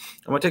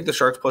 I'm going to take the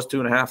Sharks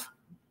 +2.5.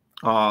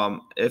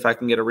 If I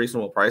can get a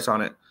reasonable price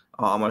on it,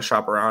 I'm going to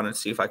shop around and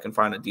see if I can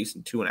find a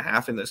decent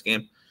 2.5 in this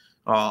game.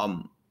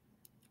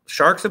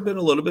 Sharks have been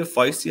a little bit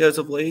feisty as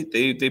of late.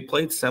 They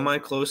played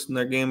semi-close in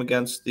their game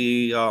against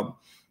the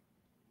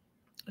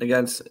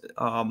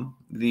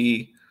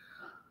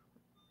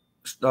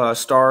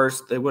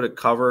Stars, they would have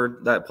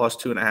covered that plus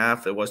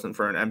 2.5. It wasn't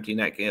for an empty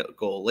net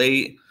goal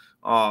late.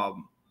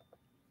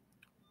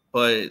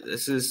 But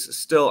this is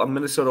still a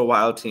Minnesota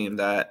Wild team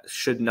that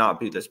should not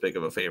be this big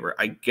of a favorite.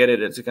 I get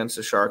it. It's against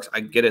the Sharks. I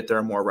get it. They're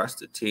a more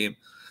rested team.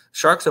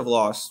 Sharks have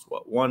lost,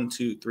 1,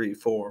 2, 3,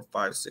 4,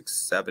 5, 6,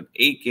 7,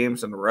 8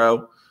 games in a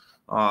row.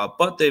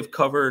 But they've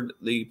covered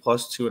the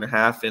plus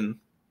 2.5 in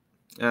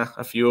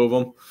a few of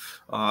them.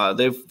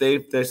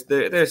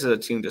 There's a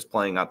team just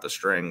playing out the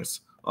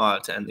strings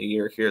to end the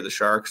year here, the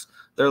Sharks.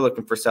 They're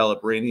looking for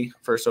Celebrini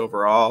first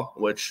overall,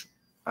 which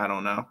I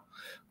don't know.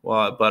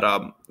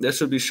 But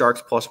this would be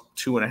Sharks plus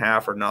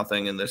 2.5 or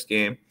nothing in this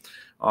game.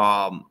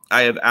 I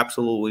have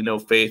absolutely no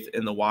faith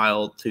in the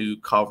Wild to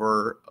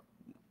cover.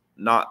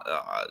 Not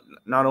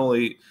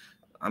only,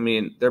 I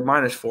mean, they're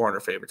minus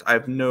 400 favorites. I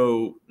have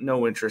no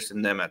interest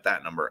in them at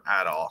that number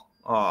at all.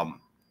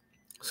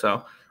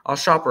 So I'll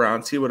shop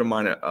around, see what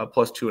a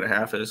plus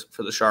 2.5 is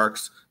for the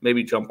Sharks.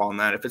 Maybe jump on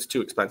that. If it's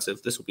too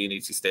expensive, this will be an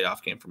easy stay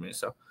off game for me.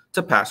 So it's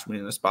a pass for me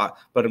in the spot,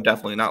 but I'm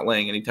definitely not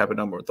laying any type of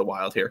number with the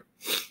Wild here.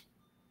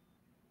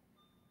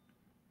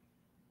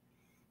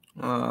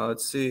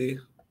 Let's see.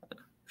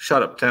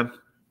 Shut up, Tim.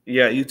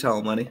 Yeah, you tell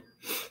him, Lenny.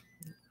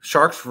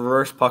 Sharks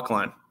reverse puck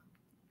line.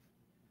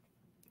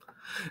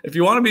 If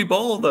you want to be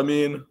bold, I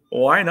mean,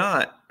 why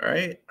not,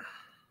 right?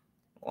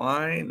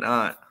 Why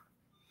not?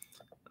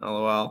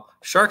 LOL.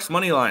 Sharks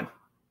money line.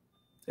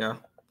 Yeah.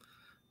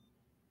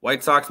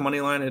 White Sox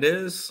money line it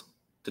is.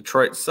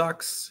 Detroit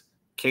sucks.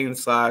 Kane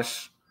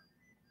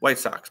 / White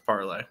Sox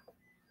parlay.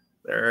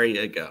 There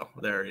you go.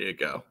 There you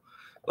go.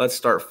 Let's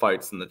start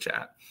fights in the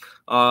chat.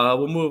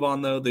 We'll move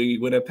on, though. The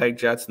Winnipeg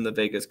Jets and the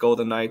Vegas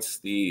Golden Knights.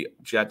 The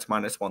Jets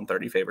minus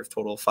 130 favorites,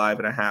 total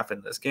 5.5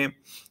 in this game.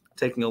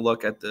 Taking a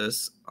look at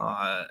this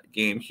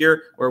game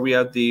here, where we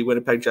have the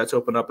Winnipeg Jets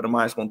open up at a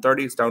minus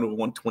 130. It's down to a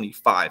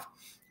 125.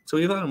 So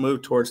we've got to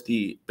move towards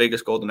the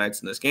Vegas Golden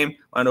Knights in this game.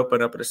 Line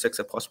open up at a 6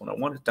 at plus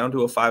 101. It's down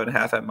to a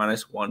 5.5 at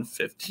minus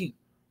 115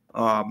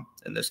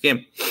 in this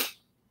game.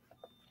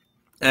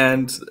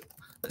 And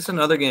it's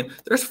another game.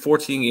 There's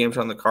 14 games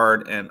on the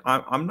card, and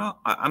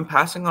I'm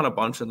passing on a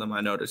bunch of them,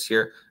 I notice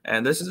here.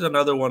 And this is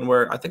another one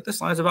where I think this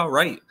line's about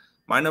right.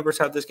 My numbers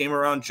have this game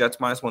around Jets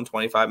minus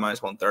 125,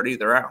 minus 130.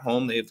 They're at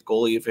home. They have the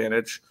goalie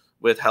advantage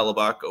with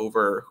Hellebuck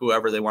over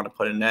whoever they want to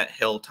put in net,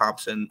 Hill,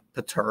 Thompson,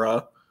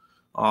 Patura.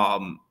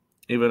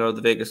 Even though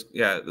the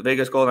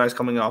Vegas Golden Knights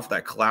coming off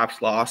that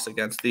collapse loss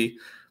against the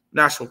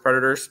Nashville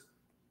Predators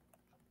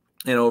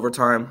in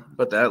overtime.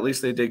 But at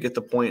least they did get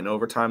the point in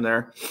overtime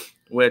there,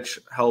 which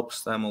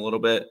helps them a little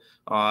bit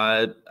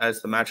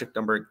as the magic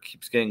number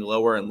keeps getting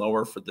lower and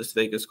lower for this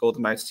Vegas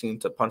Golden Knights team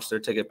to punch their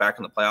ticket back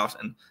in the playoffs.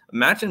 And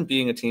imagine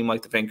being a team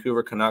like the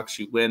Vancouver Canucks.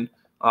 You win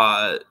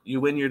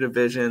your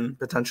division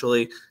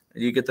potentially.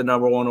 You get the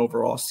number 1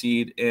 overall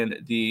seed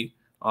in the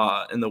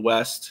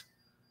West.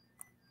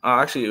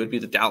 Actually, it would be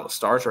the Dallas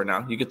Stars right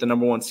now. You get the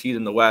number 1 seed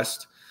in the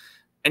West,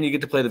 and you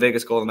get to play the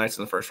Vegas Golden Knights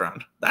in the first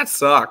round. That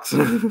sucks.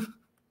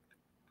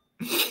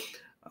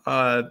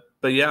 But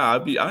yeah,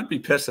 I'd be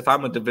pissed if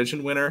I'm a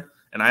division winner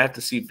and I have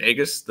to see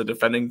Vegas, the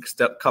defending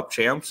Cup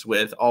champs,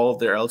 with all of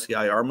their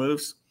LTIR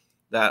moves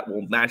that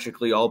will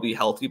magically all be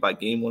healthy by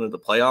game 1 of the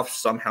playoffs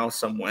somehow,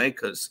 some way,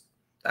 because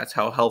that's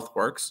how health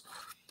works.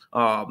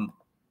 No,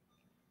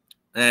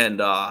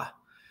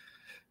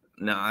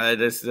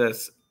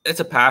 it's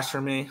a pass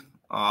for me.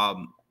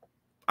 I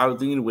would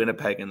lean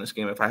Winnipeg in this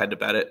game if I had to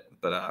bet it,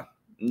 but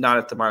not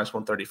at the minus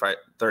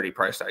 130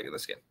 price tag in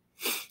this game.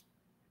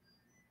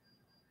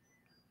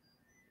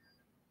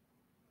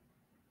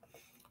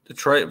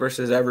 Detroit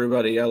versus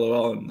everybody,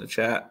 LOL in the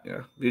chat.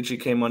 Yeah,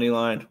 VGK money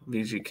line,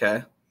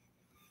 VGK.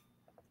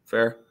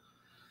 Fair.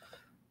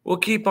 We'll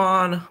keep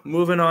on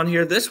moving on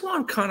here. This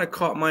one kind of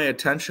caught my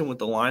attention with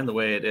the line the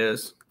way it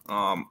is.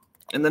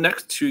 In the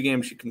next 2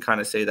 games, you can kind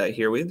of say that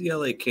here. We have the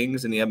LA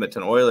Kings and the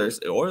Edmonton Oilers.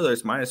 The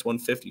Oilers minus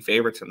 150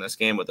 favorites in this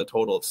game with a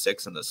total of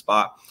 6 in the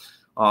spot.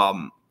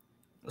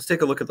 Let's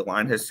take a look at the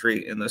line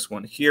history in this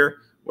one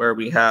here, where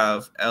we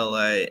have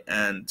LA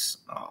and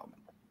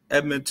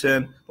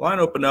Edmonton. Line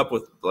opened up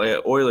with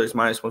Oilers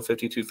minus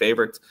 152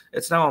 favorites.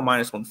 It's now a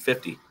minus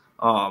 150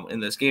 in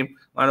this game.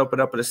 Line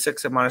opened up at a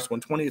 6 at minus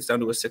 120. It's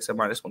down to a 6 at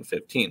minus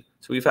 115.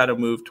 So we've had to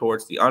move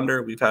towards the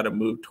under. We've had to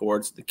move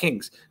towards the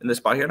Kings in this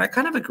spot here. And I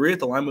kind of agree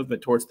with the line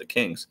movement towards the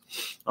Kings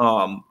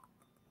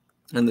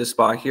in this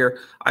spot here.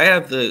 I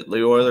have the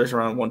Oilers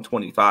around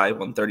 125,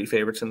 130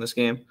 favorites in this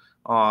game,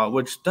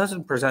 which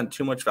doesn't present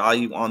too much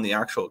value on the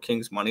actual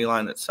Kings money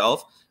line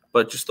itself.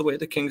 But just the way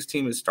the Kings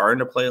team is starting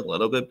to play a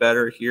little bit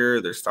better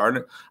here,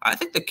 I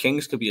think the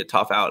Kings could be a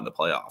tough out in the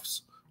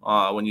playoffs.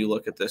 When you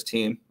look at this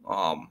team,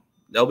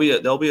 they'll be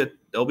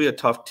a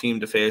tough team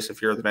to face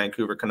if you're the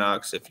Vancouver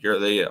Canucks, if you're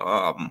the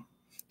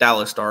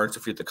Dallas Stars,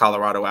 if you're the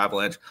Colorado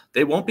Avalanche.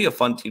 They won't be a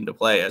fun team to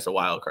play as a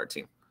wild card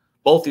team.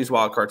 Both these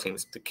wild card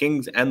teams, the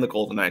Kings and the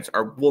Golden Knights,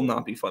 will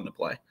not be fun to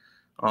play.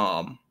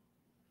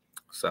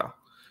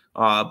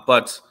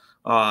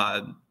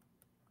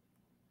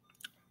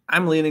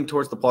 I'm leaning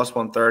towards the plus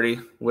 130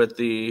 with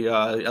the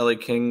LA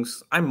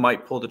Kings. I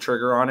might pull the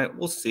trigger on it.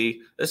 We'll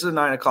see. This is a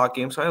 9 o'clock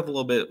game, so I have a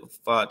little bit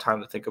of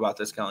time to think about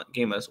this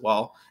game as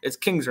well. It's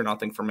Kings or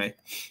nothing for me,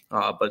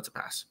 but it's a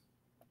pass.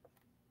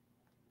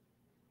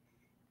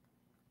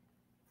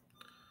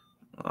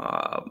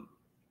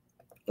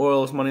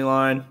 Oilers money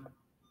line.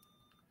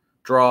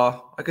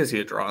 Draw. I could see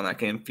a draw in that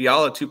game.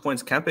 Fiala 2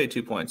 points. Kempe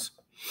 2 points.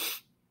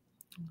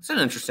 It's an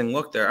interesting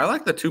look there. I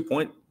like the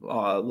 2-point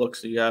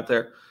looks that you got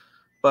there.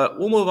 But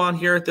we'll move on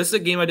here. This is a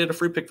game I did a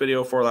free pick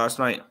video for last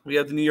night. We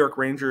have the New York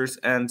Rangers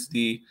and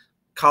the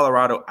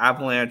Colorado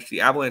Avalanche.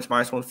 The Avalanche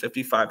minus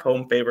 155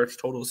 home favorites,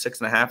 total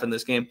 6.5 in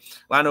this game.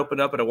 Line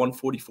opened up at a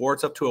 144.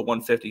 It's up to a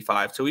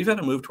 155. So we've had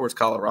a move towards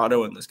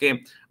Colorado in this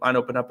game. Line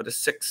opened up at a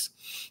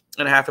 6.5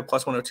 at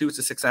plus 102. It's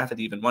a 6.5 at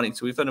even money.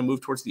 So we've had a move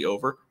towards the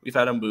over. We've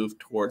had a move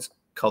towards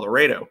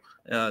Colorado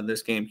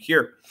this game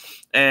here.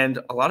 And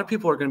a lot of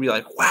people are going to be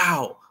like,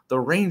 wow, the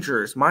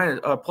Rangers minus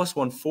plus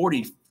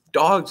 140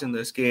 dogs in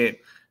this game.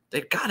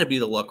 They've got to be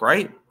the look,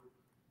 right?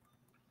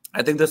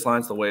 I think this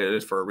line's the way it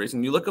is for a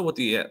reason. You look at what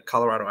the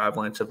Colorado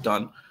Avalanche have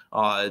done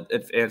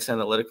advanced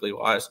analytically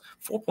wise,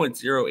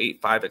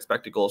 4.085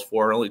 expected goals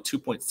for, only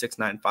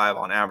 2.695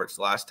 on average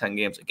the last 10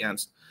 games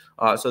against.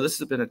 So this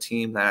has been a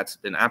team that's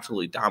been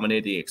absolutely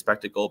dominating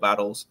expected goal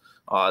battles.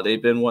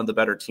 They've been one of the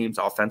better teams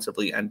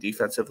offensively and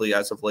defensively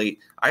as of late.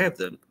 I have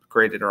them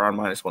graded around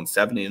minus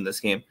 170 in this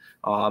game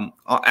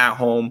at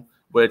home,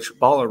 which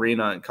Ball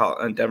Arena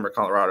in Denver,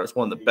 Colorado is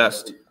one of the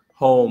best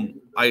home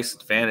ice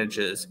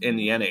advantages in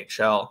the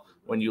NHL.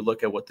 When you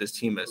look at what this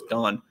team has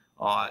done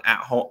at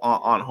home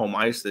on home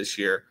ice this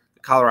year, the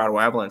Colorado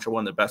Avalanche are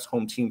one of the best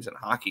home teams in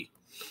hockey.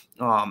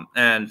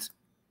 And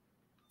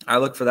I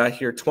look for that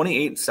here,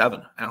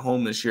 28-7 at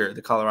home this year,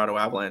 the Colorado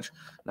Avalanche.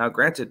 Now,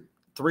 granted,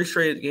 3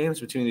 straight games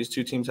between these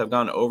two teams have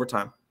gone to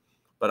overtime,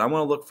 but I'm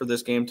going to look for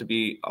this game to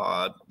be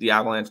the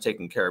Avalanche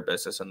taking care of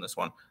business in this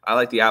one. I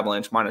like the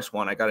Avalanche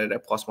 -1. I got it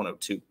at plus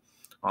 102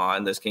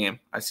 in this game.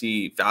 I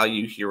see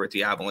value here with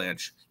the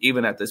Avalanche,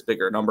 even at this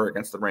bigger number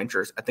against the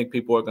Rangers. I think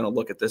people are going to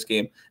look at this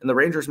game, and the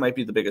Rangers might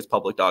be the biggest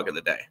public dog of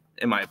the day,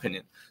 in my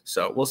opinion.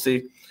 So we'll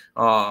see.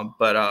 I'm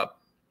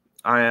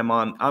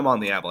on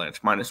the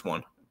Avalanche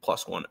 -1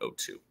 plus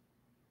 102.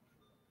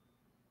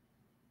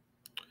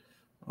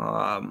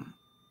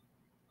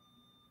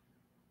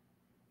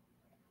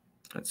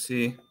 Let's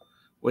see.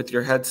 With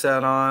your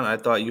headset on, I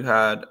thought you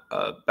had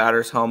a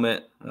batter's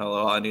helmet.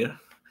 Hello, Anya.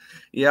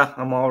 Yeah,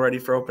 I'm all ready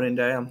for opening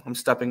day. I'm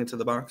stepping into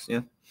the box.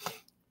 Yeah.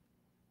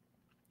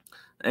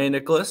 Hey,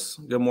 Nicholas.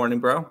 Good morning,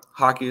 bro.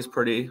 Hockey is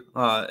pretty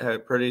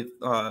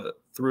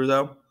through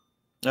though.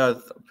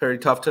 Pretty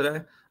tough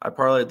today. I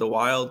parlayed the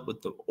Wild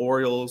with the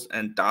Orioles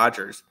and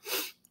Dodgers.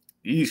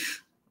 Yeesh.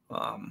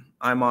 I'm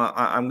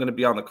going to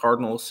be on the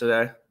Cardinals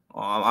today.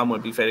 I'm going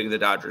to be fading the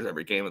Dodgers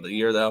every game of the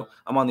year, though.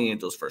 I'm on the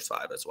Angels first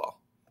 5 as well.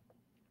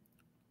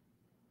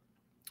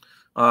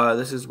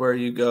 This is where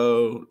you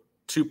go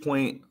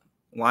 2-point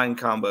line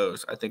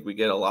combos. I think we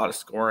get a lot of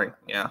scoring.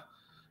 Yeah.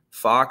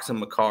 Fox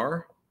and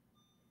McCarr.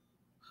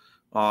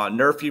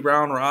 Nerfy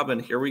round robin.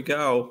 Here we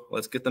go.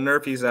 Let's get the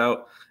Nerfies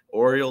out.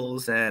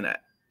 Orioles and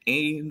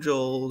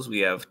Angels. We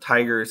have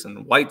Tigers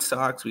and White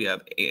Sox. We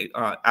have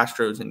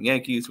Astros and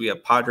Yankees. We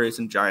have Padres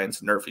and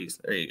Giants.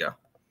 Nerfies. There you go.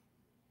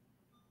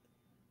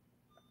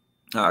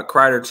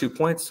 Kreider 2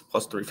 points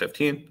plus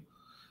 315.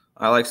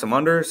 I like some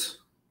unders.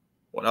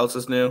 What else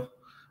is new?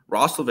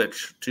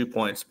 Roslovich 2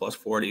 points plus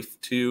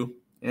 42.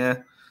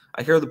 Yeah,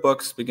 I hear the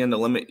books begin to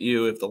limit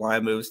you if the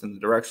line moves in the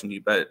direction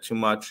you bet it too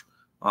much.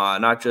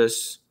 Not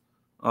just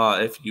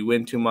if you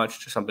win too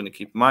much, just something to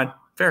keep in mind.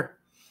 Fair.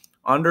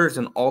 Unders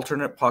and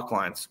alternate puck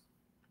lines.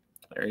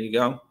 There you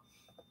go.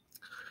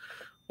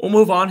 We'll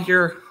move on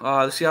here.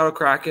 The Seattle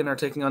Kraken are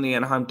taking on the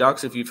Anaheim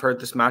Ducks. If you've heard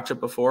this matchup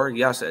before,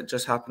 yes, it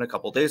just happened a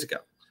couple days ago.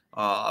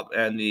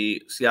 And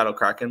the Seattle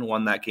Kraken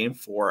won that game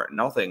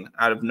 4-0.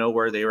 Out of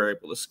nowhere, they were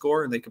able to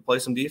score, and they could play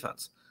some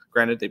defense.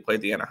 Granted, they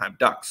played the Anaheim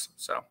Ducks.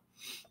 So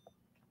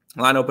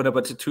line opened up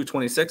at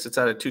 226. It's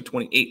at a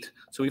 228.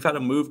 So we've had a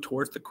move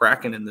towards the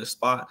Kraken in this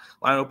spot.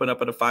 Line opened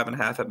up at a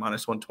 5.5 at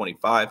minus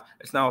 125.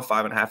 It's now a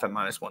 5.5 at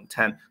minus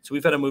 110. So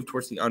we've had a move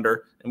towards the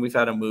under, and we've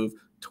had a move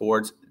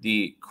towards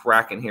the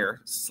Kraken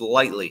here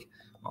slightly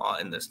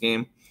in this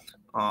game.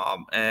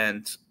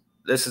 And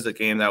this is a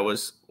game that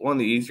was one of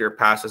the easier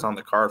passes on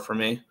the card for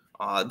me.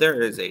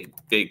 There is a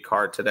big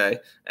card today,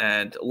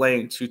 and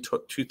laying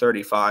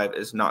 235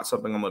 is not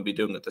something I'm going to be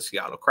doing with the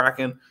Seattle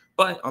Kraken.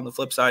 But on the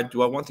flip side,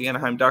 do I want the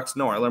Anaheim Ducks?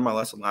 No, I learned my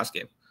lesson last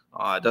game.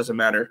 It doesn't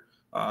matter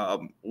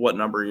what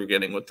number you're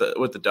getting with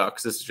the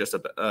Ducks. This is just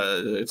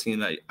a team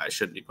that I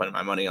shouldn't be putting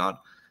my money on.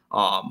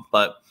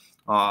 But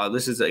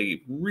this is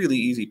a really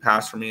easy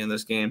pass for me in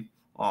this game.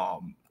 I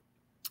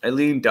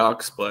lean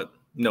Ducks, but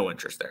no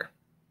interest there.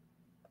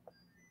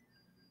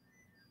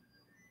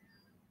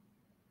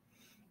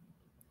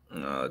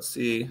 Let's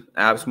see.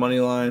 Abs money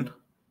line.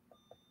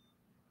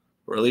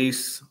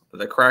 Release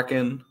the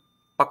Kraken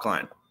puck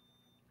line.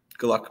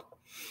 Good luck.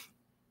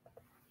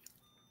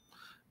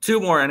 2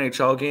 more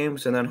NHL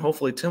games, and then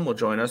hopefully Tim will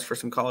join us for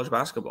some college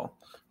basketball.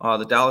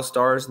 The Dallas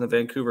Stars and the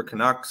Vancouver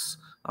Canucks.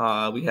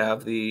 We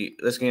have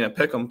this game at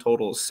Pick'em,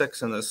 total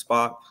 6 in this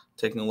spot.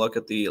 Taking a look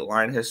at the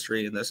line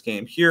history in this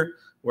game here,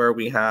 where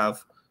we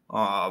have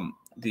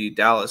the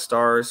Dallas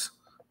Stars.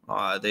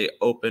 They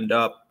opened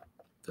up.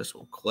 This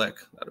will click.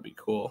 That'll be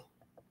cool.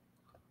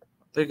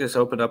 I think it's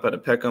opened up at a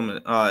Pick'em.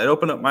 It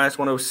opened up minus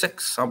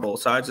 106 on both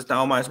sides. It's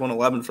now minus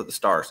 111 for the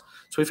Stars.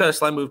 So we've had a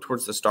slight move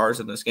towards the Stars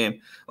in this game.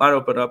 Line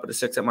opened up at a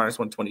 6 at minus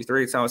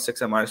 123. It's now a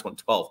 6 at minus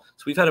 112.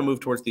 So we've had a move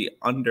towards the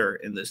under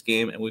in this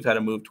game, and we've had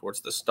a move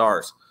towards the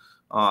Stars.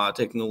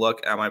 Taking a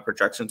look at my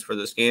projections for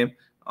this game,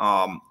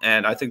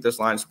 and I think this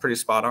line is pretty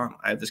spot on.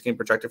 I have this game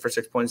projected for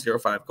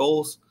 6.05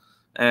 goals,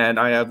 and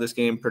I have this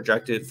game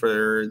projected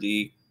for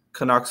the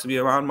Canucks to be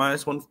around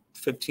minus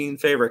 115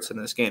 favorites in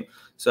this game.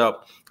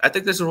 So I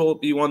think this will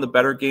be one of the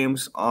better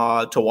games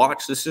to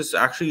watch. This is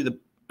actually the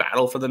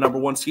battle for the number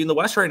 1 seed in the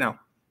West right now.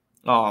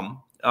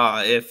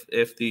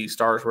 If the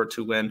Stars were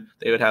to win,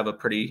 they would have a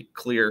pretty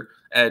clear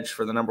edge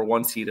for the number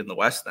 1 seed in the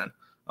West then,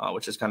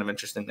 which is kind of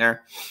interesting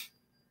there.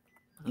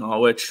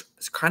 Which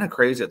is kind of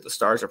crazy that the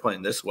Stars are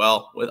playing this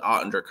well with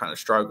Ottinger kind of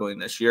struggling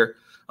this year.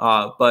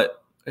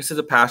 But this is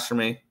a pass for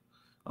me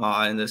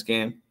in this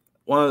game.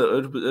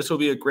 This will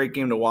be a great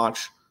game to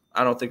watch.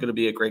 I don't think it'll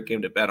be a great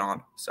game to bet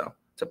on. So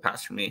it's a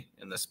pass for me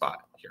in this spot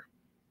here.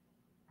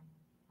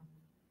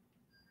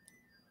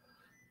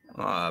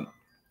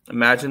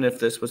 Imagine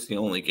if this was the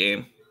only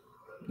game.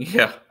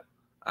 Yeah,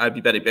 I'd be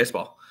betting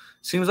baseball.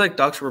 Seems like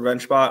Ducks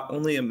revenge spot.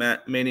 Only a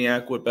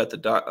maniac would bet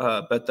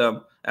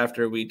them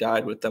after we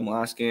died with them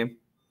last game.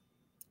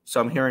 So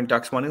I'm hearing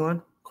Ducks money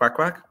line. Quack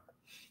quack.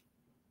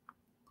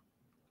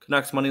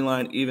 Canucks money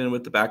line even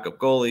with the backup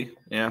goalie.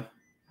 Yeah.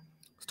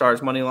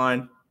 Stars money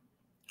line.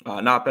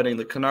 Not betting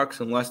the Canucks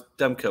unless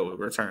Demko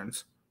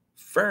returns.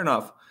 Fair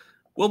enough.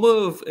 We'll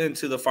move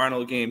into the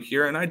final game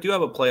here, and I do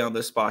have a play on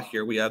this spot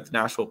here. We have the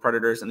Nashville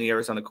Predators and the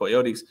Arizona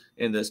Coyotes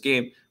in this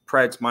game.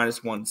 Preds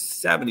minus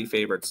 170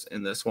 favorites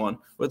in this one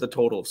with a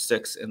total of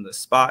 6 in this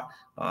spot.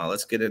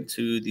 Let's get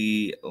into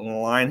the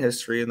line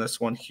history in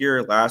this one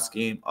here. Last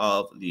game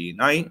of the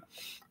night,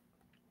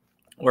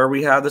 where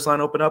we have this line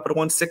open up at a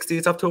 160.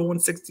 It's up to a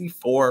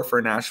 164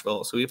 for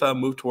Nashville. So we've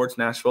moved towards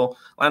Nashville.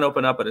 Line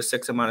open up at a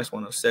 6 at minus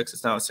 106.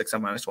 It's now a 6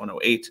 at minus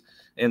 108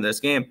 in this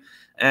game.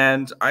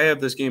 And I have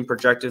this game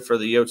projected for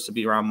the Yotes to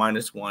be around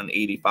minus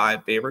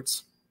 185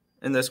 favorites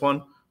in this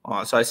one.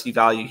 So I see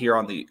value here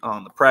on the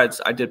Preds.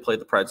 I did play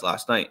the Preds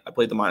last night. I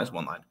played the minus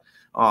 1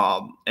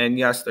 line. And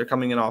yes, they're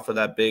coming in off of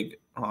that big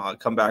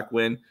comeback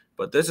win.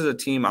 But this is a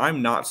team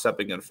I'm not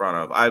stepping in front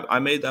of. I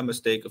made that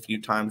mistake a few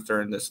times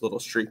during this little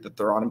streak that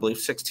they're on. I believe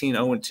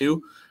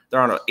 16-0-2. They're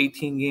on an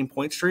 18-game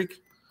point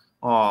streak,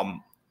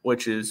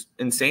 which is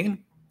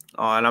insane.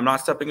 And I'm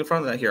not stepping in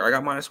front of that here. I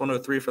got minus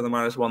 103 for the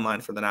minus 1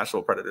 line for the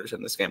Nashville Predators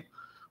in this game.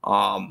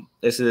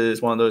 This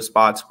is one of those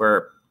spots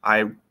where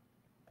I'm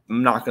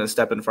not going to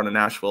step in front of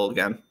Nashville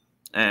again.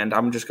 And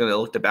I'm just going to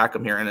look to back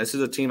them here. And this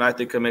is a team I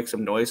think can make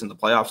some noise in the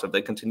playoffs if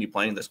they continue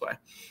playing this way.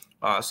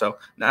 So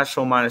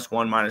Nashville minus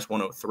 1, minus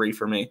 103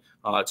 for me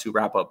to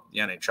wrap up the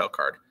NHL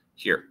card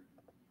here.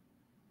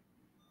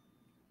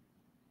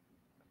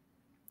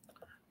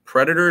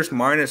 Predators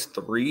minus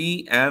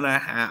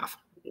 3.5.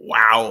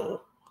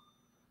 Wow.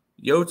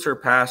 Yotes are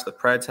past. The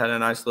Preds had a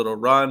nice little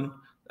run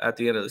at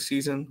the end of the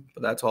season,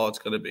 but that's all it's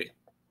going to be.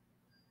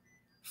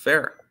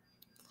 Fair.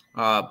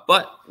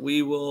 But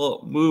we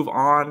will move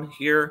on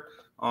here.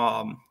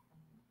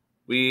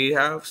 We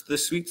have the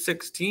Sweet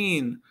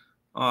 16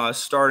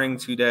 starting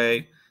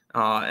today,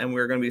 and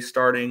we're going to be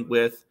starting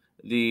with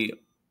the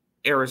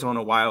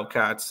Arizona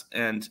Wildcats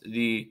and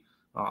the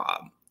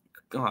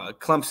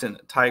Clemson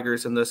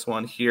Tigers in this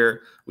one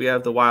here. We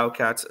have the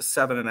Wildcats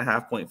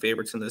 7.5-point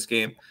favorites in this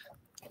game.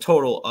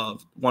 Total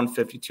of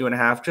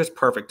 152.5. Just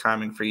perfect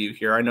timing for you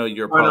here. I know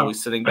you're probably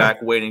sitting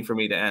back waiting for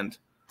me to end.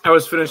 I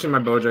was finishing my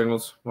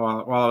Bojangles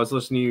while I was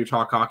listening to you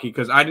talk hockey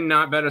because I did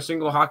not bet a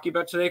single hockey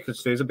bet today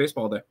because today's a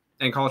baseball day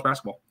and college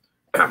basketball.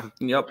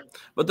 Yep.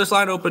 But this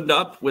line opened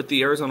up with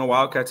the Arizona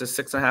Wildcats as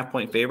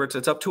 6.5-point favorites.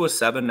 It's up to a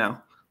 7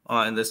 now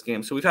in this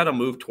game. So we've had a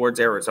move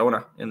towards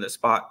Arizona in this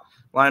spot.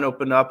 Line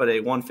opened up at a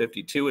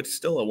 152. It's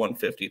still a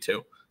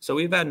 152. So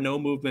we've had no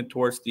movement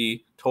towards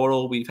the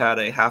total. We've had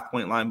a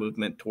half-point line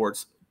movement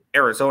towards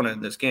Arizona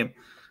in this game.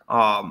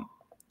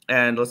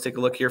 And let's take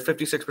a look here.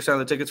 56% of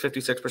the tickets,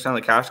 56% of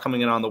the cash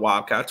coming in on the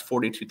Wildcats,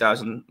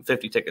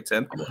 42,050 tickets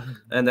in.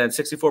 And then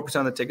 64%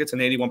 of the tickets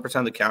and 81%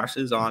 of the cash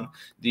is on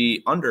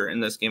the under in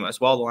this game as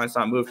well. The line's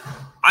not moved.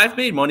 I've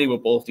made money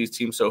with both these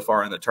teams so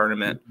far in the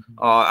tournament.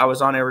 I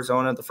was on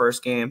Arizona the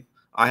first game.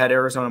 I had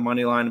Arizona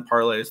money line and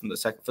parlays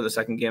in for the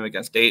second game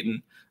against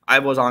Dayton. I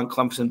was on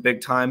Clemson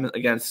big time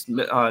against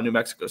New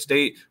Mexico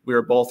State. We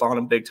were both on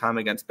them big time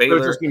against Baylor. It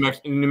was just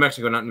New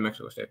Mexico, not New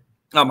Mexico State.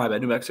 Oh, my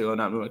bad. New Mexico,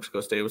 not New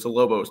Mexico State. It was the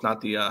Lobos,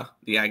 not the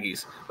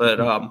Aggies.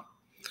 But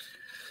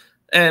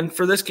and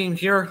for this game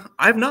here,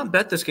 I've not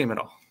bet this game at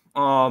all.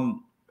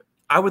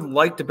 I would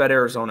like to bet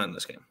Arizona in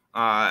this game.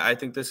 I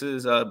think this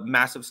is a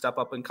massive step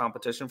up in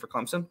competition for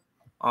Clemson.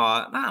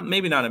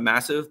 maybe not a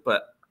massive,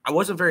 but I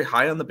wasn't very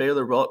high on the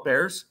Baylor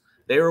Bears.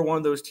 They were one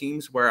of those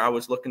teams where I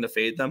was looking to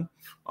fade them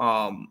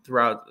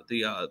throughout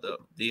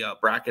the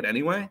bracket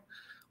anyway.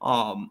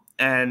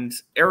 And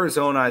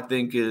Arizona, I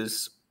think,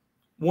 is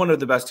one of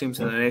the best teams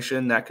in the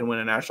nation that can win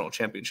a national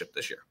championship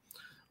this year.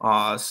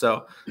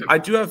 So I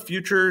do have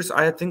futures.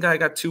 I think I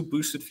got 2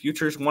 boosted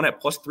futures, one at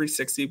plus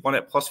 360, one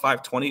at plus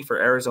 520 for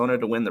Arizona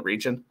to win the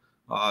region.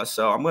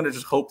 So I'm going to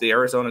just hope the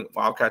Arizona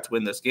Wildcats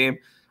win this game.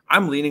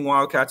 I'm leaning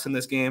Wildcats in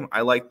this game.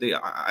 I like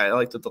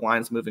that the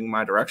line's moving in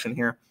my direction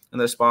here in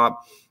this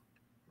spot.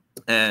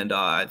 And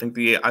I think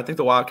the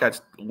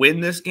Wildcats win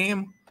this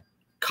game.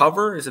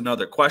 Cover is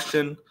another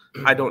question.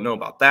 I don't know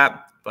about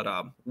that, but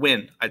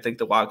win. I think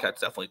the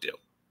Wildcats definitely do,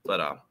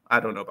 but I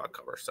don't know about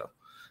cover. So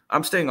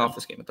I'm staying off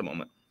this game at the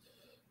moment.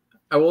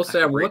 I will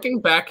say I'm looking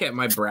back at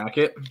my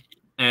bracket,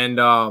 and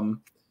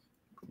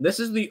this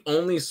is the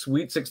only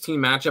Sweet 16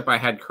 matchup I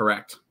had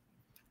correct.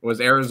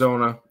 Was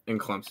Arizona and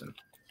Clemson,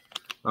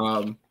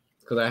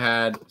 because I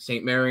had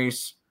St.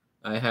 Mary's,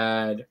 I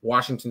had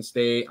Washington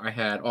State, I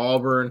had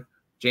Auburn,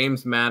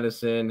 James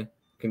Madison,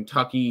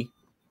 Kentucky,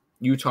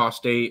 Utah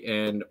State,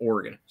 and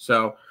Oregon.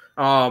 So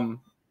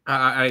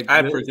I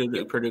had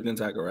Purdue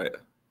Gonzaga, right?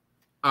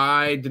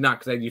 I did not,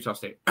 because I had Utah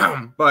State.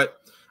 But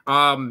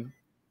and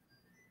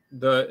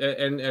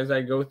as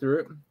I go through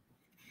it,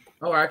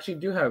 I actually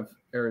do have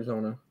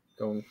Arizona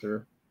going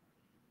through.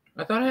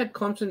 I thought I had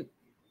Clemson.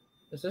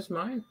 Is this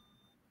mine?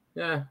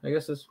 Yeah, I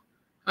guess this.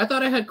 I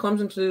thought I had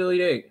Clemson to the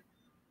Elite Eight.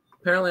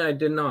 Apparently, I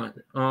did not.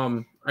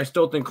 I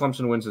still think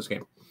Clemson wins this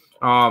game.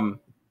 I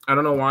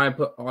don't know why I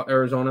put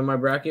Arizona in my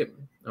bracket.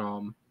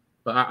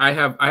 But I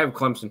have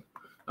Clemson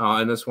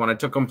in this one. I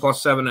took them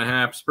plus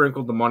 7.5,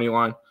 sprinkled the money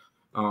line.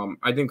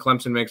 I think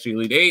Clemson makes the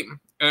Elite Eight,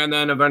 and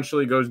then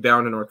eventually goes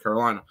down to North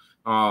Carolina.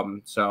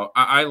 So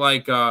I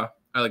like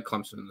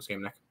Clemson in this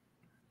game, Nick.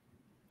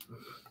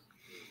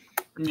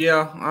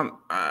 Yeah.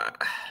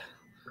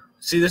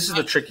 See, this is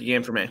the tricky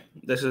game for me.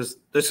 This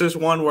is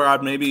one where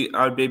I'd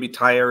maybe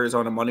tie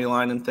Arizona money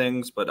line and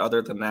things, but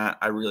other than that,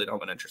 I really don't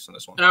have an interest in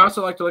this one. And I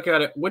also like to look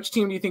at it. Which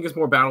team do you think is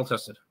more battle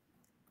tested?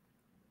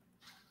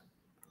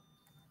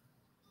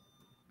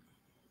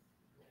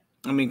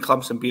 I mean,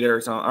 Clemson beat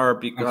Arizona or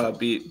beat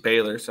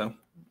Baylor, so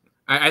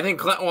I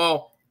think.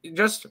 Well,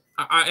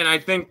 and I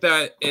think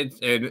that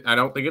I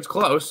don't think it's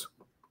close.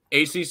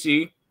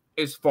 ACC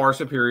is far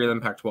superior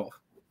than Pac-12.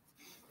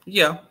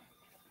 Yeah.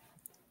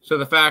 So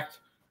the fact,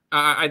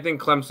 I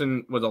think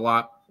Clemson was a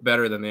lot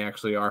better than they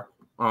actually are.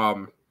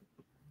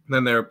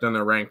 Than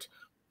they're ranked.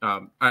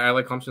 I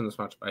like Clemson this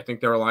much. I think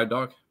they're a live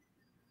dog.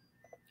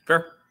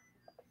 Fair.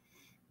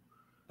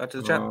 Back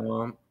to the chat.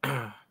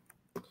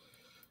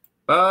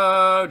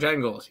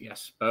 Bojangles,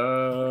 yes,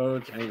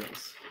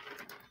 Bojangles.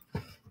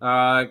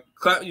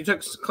 You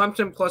took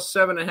Clemson plus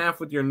 7.5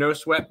 with your no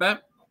sweat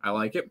bet. I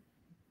like it.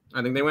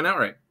 I think they went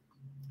outright.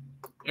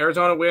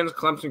 Arizona wins.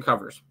 Clemson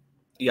covers.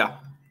 Yeah,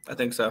 I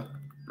think so.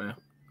 Yeah.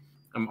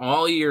 I'm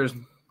all ears.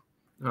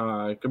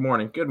 Good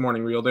morning,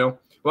 real deal.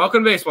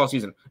 Welcome to baseball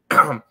season.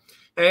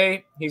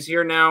 Hey, he's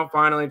here now.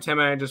 Finally, Tim.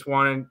 I just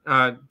wanted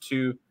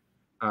to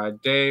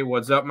Day,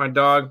 what's up, my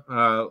dog?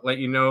 Let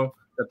you know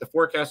that the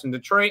forecast in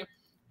Detroit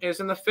is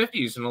in the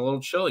 50s and a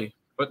little chilly,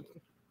 but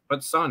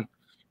sun.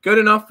 Good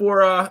enough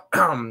for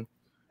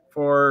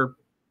for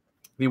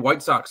the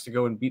White Sox to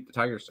go and beat the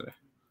Tigers today.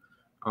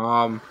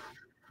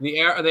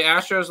 The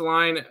Astros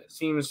line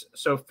seems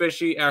so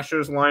fishy.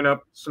 Astros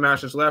lineup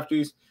smashes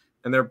lefties,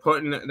 and they're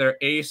putting their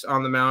ace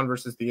on the mound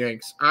versus the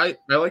Yanks. I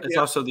like. It's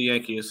also the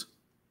Yankees.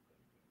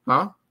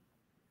 Huh?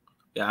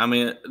 Yeah, I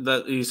mean,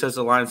 he says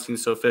the line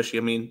seems so fishy.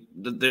 I mean,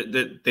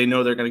 they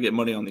know they're going to get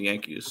money on the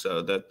Yankees,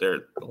 so that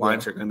their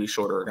lines are going to be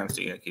shorter against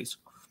the Yankees.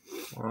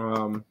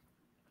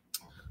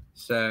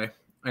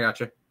 I got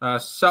you.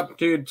 Sup,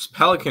 dudes,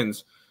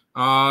 Pelicans.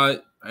 I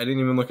didn't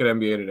even look at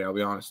NBA today, I'll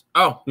be honest.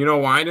 Oh, you know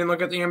why I didn't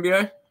look at the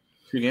NBA?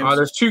 2 games?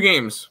 There's 2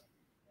 games.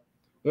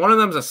 One of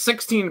them is a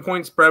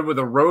 16-point spread with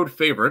a road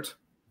favorite,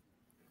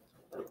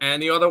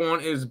 and the other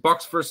one is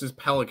Bucks versus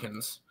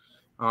Pelicans.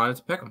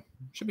 It's a pick'em.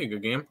 Should be a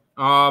good game.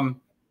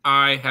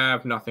 I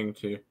have nothing in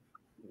the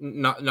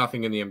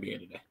NBA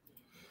today.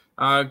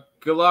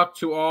 Good luck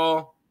to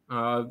all.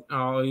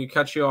 I'll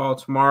catch you all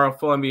tomorrow.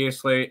 Full NBA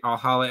slate. I'll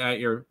holler at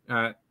you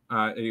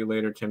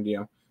later, Tim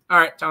DM. All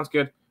right, sounds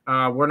good.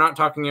 We're not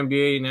talking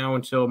NBA now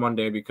until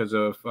Monday because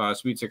of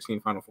Sweet 16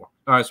 Final Four.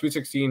 Sweet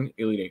 16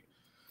 Elite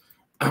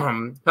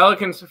 8.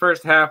 Pelicans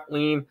first half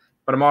lean,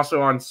 but I'm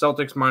also on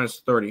Celtics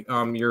minus 30.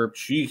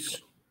 Jeez.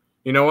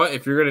 You know what?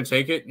 If you're going to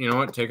take it, you know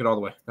what? Take it all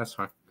the way. That's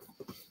fine.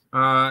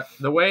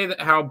 The way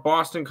that how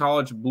Boston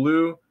College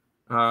blew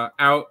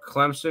out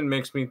Clemson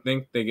makes me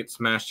think they get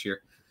smashed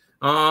here.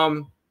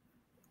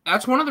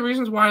 That's one of the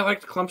reasons why I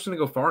liked Clemson to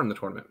go far in the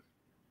tournament.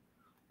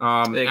 They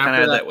kind of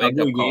had that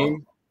wake-up call.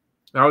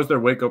 That was their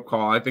wake-up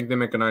call. I think they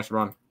make a nice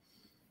run.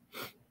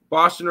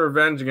 Boston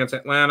revenge against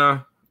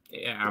Atlanta.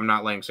 Yeah, I'm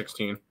not laying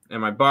 16.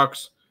 And my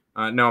Bucks.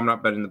 No, I'm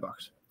not betting the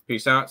Bucks.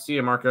 Peace out. See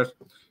you, Marcos.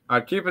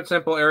 Keep it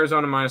simple.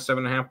 Arizona minus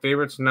 7.5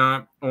 favorites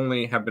not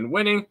only have been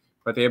winning,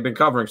 but they have been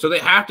covering. So they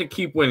have to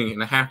keep winning,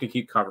 and they have to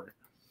keep covering.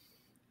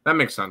 That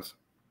makes sense.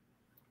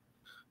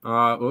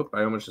 I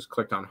almost just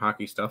clicked on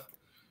hockey stuff.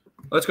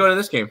 Let's go to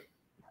this game.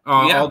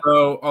 Yeah.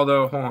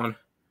 Although, hold on.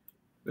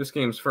 This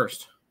game's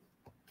first.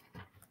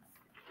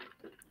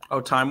 Oh,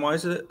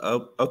 time-wise is it?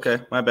 Oh, okay.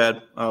 My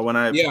bad.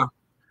 Yeah.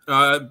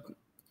 I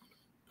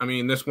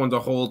mean, this one's a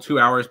whole 2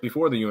 hours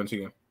before the UNC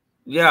game.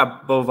 Yeah,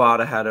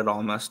 Bovada had it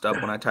all messed up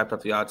when I typed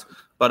up the odds.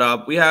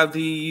 But we have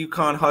the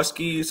UConn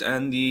Huskies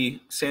and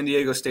the San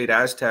Diego State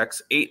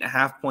Aztecs.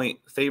 8.5-point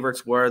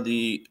favorites were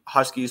the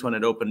Huskies when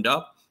it opened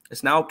up.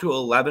 It's now up to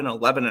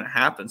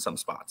 11.5 in some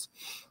spots.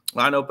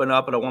 Line opened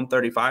up at a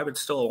 135.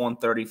 It's still a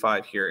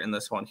 135 here in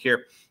this one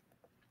here.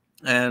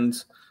 And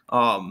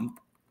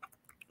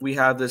we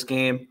have this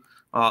game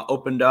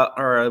opened up,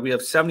 or we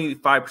have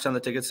 75% of the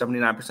tickets,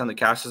 79% of the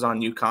cash is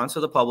on UConn. So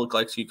the public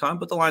likes UConn,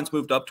 but the line's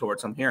moved up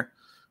towards them here.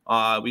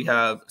 We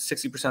have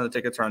 60% of the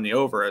tickets are on the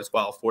over as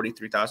well,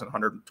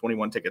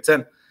 43,121 tickets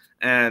in.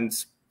 And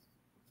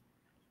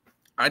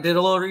I did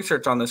a little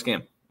research on this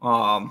game.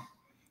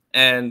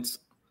 And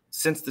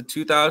since the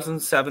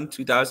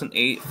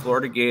 2007-2008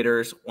 Florida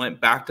Gators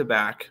went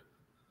back-to-back,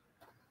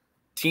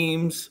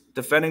 teams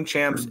defending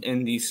champs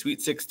in the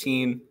Sweet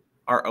 16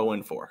 are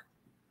 0-4.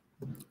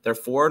 They're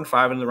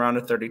 4-5 in the round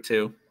of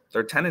 32.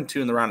 They're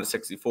 10-2 in the round of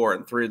 64,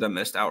 and 3 of them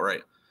missed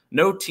outright.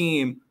 No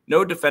team,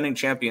 no defending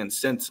champion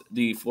since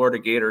the Florida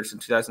Gators in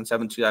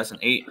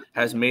 2007-2008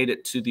 has made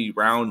it to the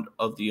round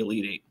of the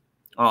Elite Eight.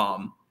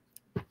 All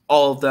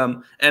of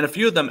them, and a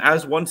few of them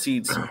as one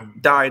seeds,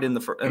 died in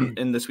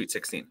the Sweet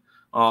 16.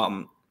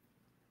 And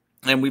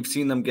we've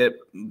seen them get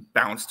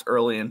bounced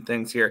early in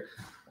things here.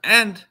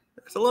 And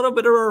there's a little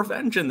bit of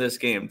revenge in this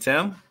game,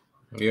 Tim.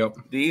 Yep.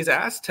 These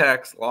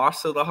Aztecs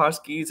lost to the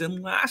Huskies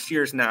in last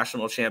year's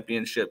national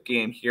championship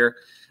game here.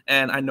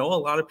 And I know a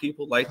lot of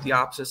people like the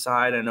opposite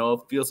side. I know it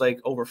feels like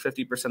over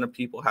 50% of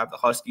people have the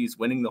Huskies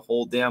winning the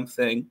whole damn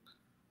thing.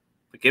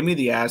 But give me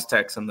the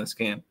Aztecs in this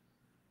game.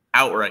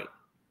 Outright.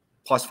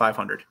 Plus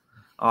 500.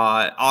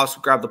 I'll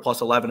also grab the plus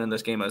 11 in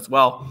this game as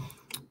well.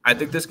 I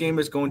think this game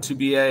is going to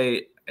be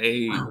a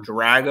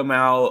drag them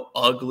out,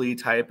 ugly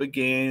type of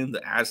game.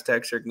 The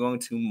Aztecs are going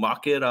to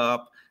muck it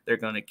up. They're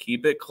going to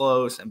keep it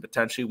close and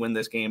potentially win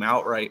this game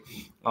outright.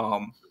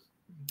 I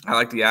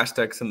like the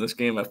Aztecs in this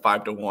game at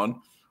 5-1.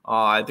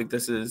 I think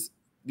this is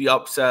the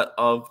upset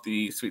of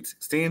the Sweet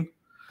 16.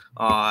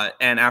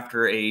 And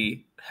after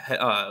a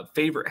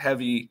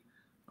favorite-heavy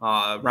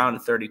round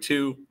of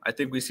 32, I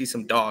think we see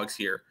some dogs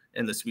here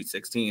in the Sweet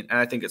 16. And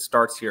I think it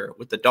starts here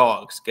with the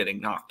dogs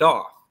getting knocked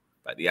off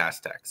by the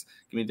Aztecs.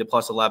 Give me the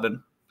plus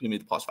 11. Give me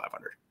the plus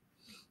 500.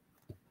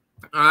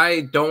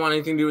 I don't want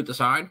anything to do with the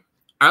side.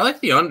 I like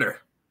the under.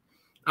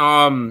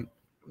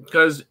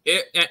 Because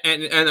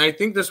and I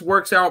think this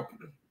works out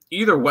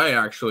either way,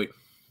 actually.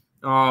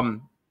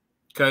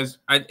 Because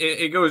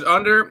it goes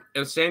under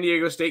if San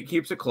Diego State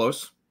keeps it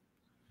close.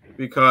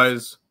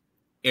 Because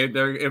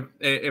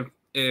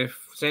if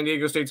San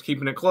Diego State's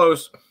keeping it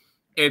close,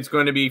 it's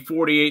going to be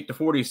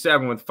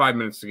 48-47 with 5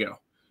 minutes to go.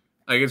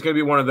 Like, it's going to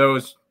be one of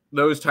those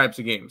types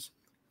of games.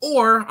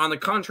 Or on the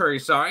contrary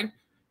side,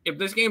 if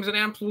this game's an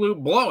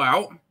absolute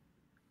blowout,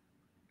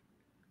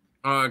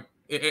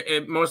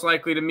 it most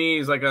likely to me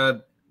is like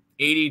a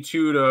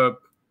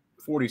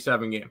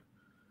 82-47 game.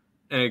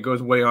 And it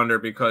goes way under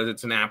because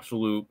it's an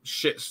absolute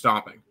shit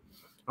stomping.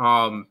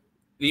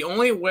 The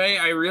only way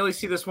I really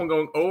see this one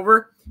going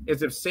over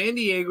is if San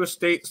Diego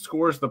State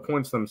scores the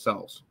points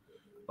themselves.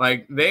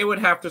 Like, they would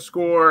have to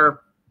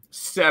score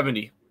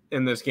 70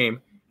 in this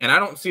game. And I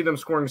don't see them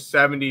scoring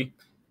 70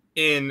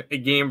 in a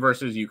game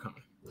versus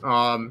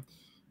UConn.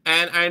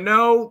 And I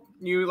know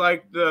you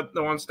like the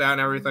one stat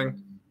and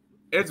everything.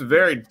 It's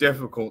very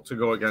difficult to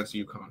go against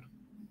UConn.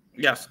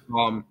 Yes.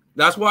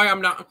 That's why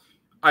I'm not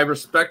 – I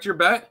respect your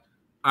bet.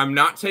 I'm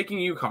not taking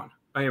UConn.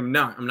 I am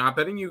not. I'm not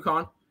betting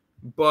UConn,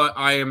 but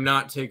I am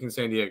not taking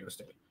San Diego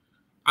State.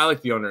 I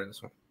like the under in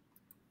this one.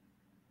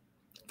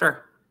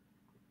 Fair.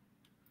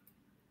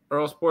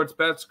 Earle Sports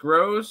Bets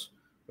grows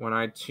when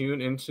I tune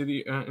into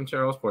into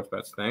Earle Sports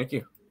Bets. Thank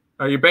you.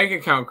 Your bank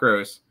account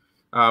grows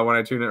when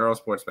I tune in Earle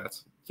Sports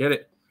Bets. Get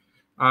it?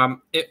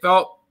 It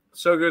felt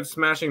so good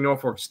smashing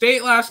Norfolk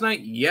State last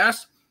night.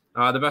 Yes.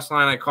 The best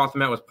line I caught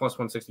them at was plus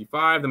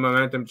 165. The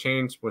momentum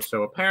change was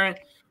so apparent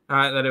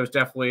that it was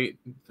definitely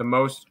the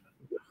most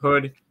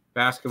hood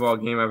basketball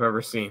game I've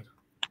ever seen.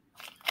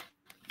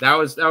 That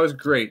was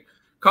great.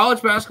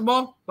 College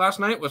basketball last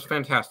night was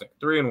fantastic.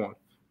 3-1.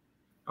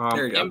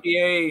 There you go.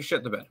 NBA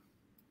shit the bed.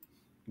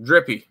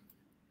 Drippy.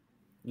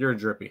 You're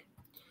drippy.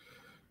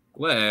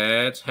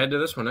 Let's head to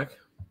this one, Nick.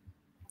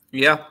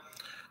 Yeah.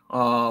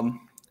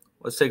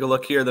 Let's take a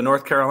look here. The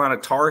North Carolina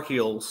Tar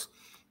Heels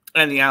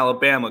and the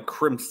Alabama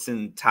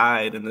Crimson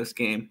Tide in this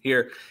game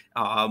here.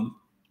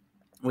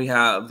 We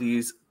have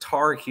these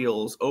Tar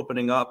Heels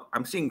opening up.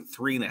 I'm seeing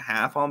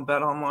 3.5 on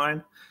Bet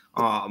Online.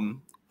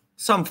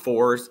 Some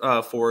fours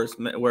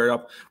where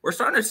up. We're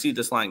starting to see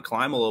this line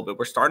climb a little bit.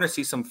 We're starting to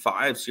see some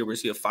 5s here. We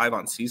see a 5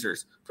 on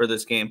Caesars for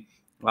this game.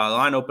 The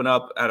line opened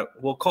up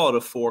we'll call it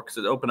a 4 because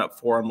it opened up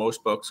 4 on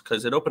most books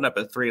because it opened up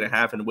at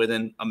 3.5, and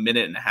within a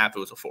minute and a half, it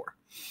was a 4.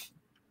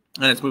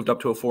 And it's moved up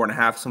to a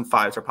 4.5. Some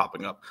 5s are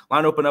popping up.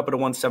 Line opened up at a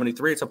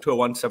 173. It's up to a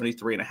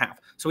 173.5.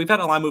 So we've had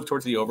a line move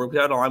towards the over. We've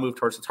had a line move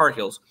towards the Tar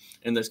Heels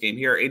in this game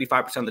here.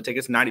 85% of the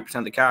tickets, 90%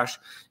 of the cash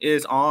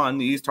is on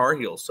these Tar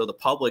Heels. So the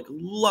public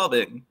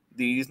loving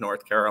these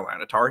North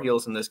Carolina Tar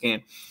Heels in this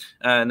game.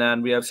 And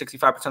then we have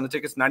 65% of the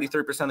tickets,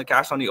 93% of the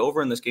cash on the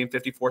over in this game,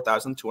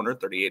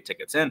 54,238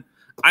 tickets in.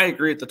 I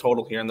agree with the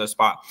total here in this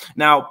spot.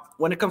 Now,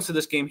 when it comes to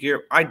this game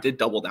here, I did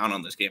double down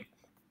on this game.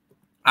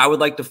 I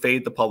would like to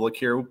fade the public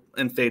here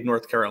and fade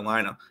North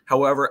Carolina.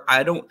 However,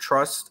 I don't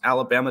trust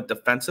Alabama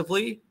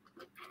defensively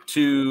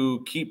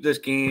to keep this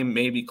game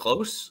maybe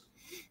close.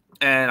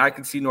 And I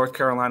can see North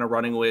Carolina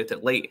running away with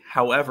it late.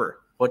 However,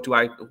 what do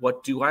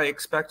I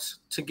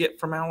expect to get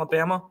from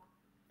Alabama?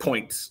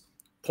 Points.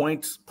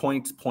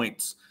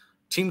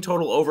 Team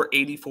total over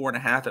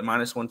 84.5 at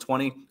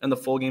 -120, and the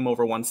full game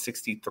over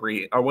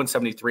 163 or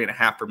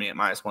 173.5 for me at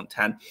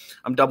 -110.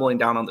 I'm doubling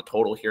down on the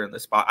total here in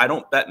this spot. I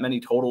don't bet many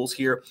totals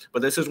here,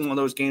 but this is one of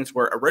those games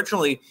where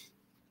originally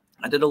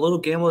I did a little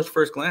gamblish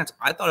first glance.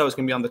 I thought I was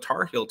going to be on the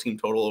Tar Heel team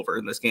total over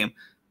in this game.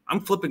 I'm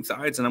flipping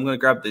sides, and I'm going to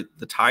grab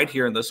the Tide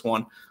here in this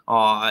one.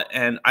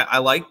 And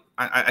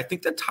I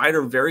think the Tide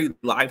are very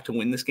live to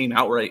win this game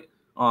outright,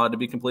 to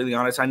be completely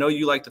honest. I know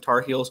you like the Tar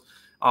Heels.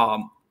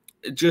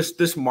 Just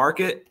this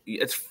market,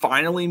 it's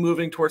finally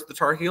moving towards the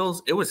Tar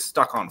Heels. It was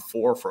stuck on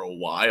 4 for a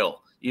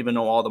while, even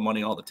though all the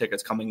money, all the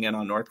tickets coming in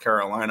on North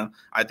Carolina.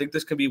 I think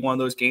this could be one of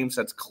those games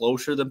that's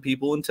closer than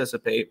people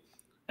anticipate.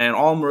 And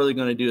all I'm really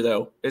going to do,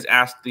 though, is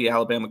ask the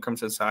Alabama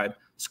Crimson side,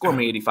 score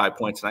me 85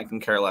 points, and I can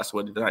care less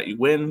whether or not you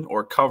win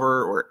or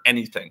cover or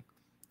anything.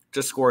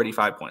 Just score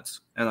 85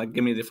 points, and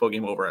give me the full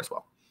game over as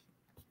well.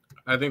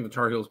 I think the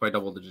Tar Heels by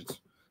double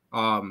digits.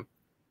 And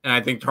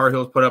I think Tar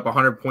Heels put up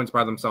 100 points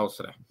by themselves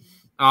today.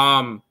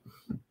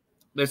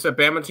 This is a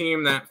Bama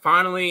team that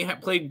finally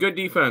played good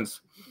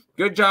defense.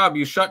 Good job.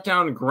 You shut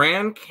down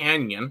Grand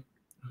Canyon,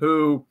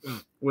 who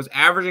was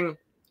averaging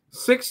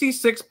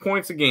 66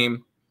 points a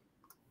game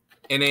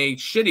in a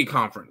shitty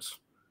conference.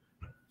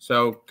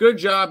 So good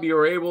job. You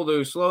were able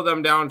to slow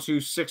them down to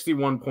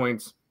 61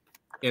 points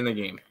in the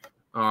game.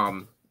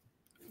 I'm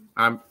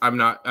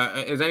not.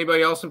 Is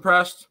anybody else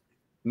impressed?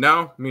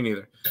 No, me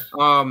neither.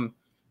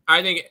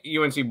 I think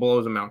UNC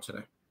blows them out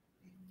today.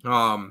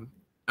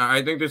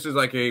 I think this is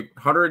like a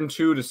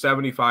 102 to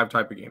 75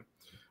 type of game,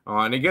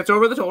 and it gets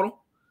over the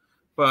total.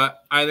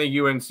 But I think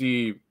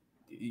UNC,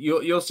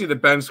 you'll see the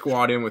Ben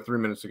squad in with 3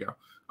 minutes to go.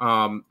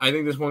 I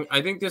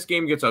think this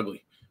game gets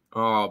ugly.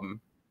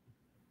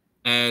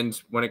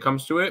 And when it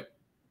comes to it,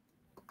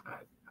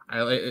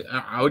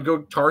 I would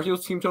go Tar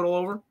Heels team total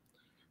over.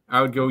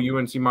 I would go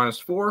UNC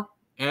 -4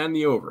 and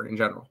the over in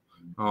general.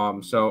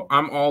 So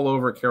I'm all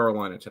over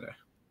Carolina today.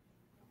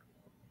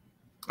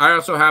 I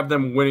also have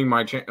them winning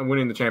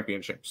the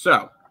championship.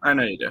 So I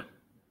know you do.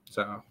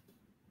 So,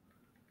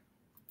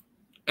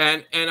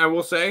 and I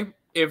will say,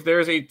 if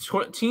there's a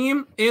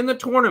team in the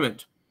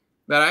tournament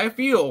that I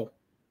feel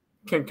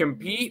can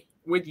compete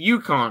with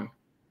UConn,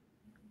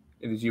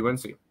 it is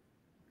UNC.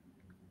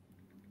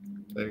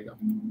 There you go.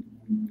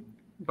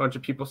 A bunch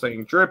of people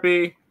saying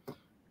drippy.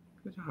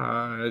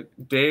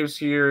 Dave's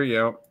here.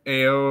 Yeah.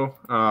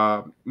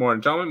 AO.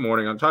 Morning, gentlemen.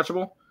 Morning,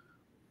 untouchable.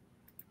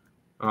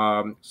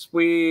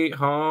 Sweet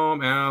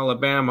home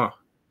Alabama.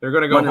 They're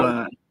gonna go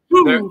home.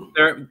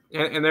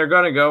 They're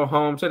gonna go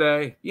home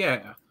today.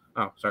 Yeah.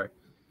 Oh, sorry.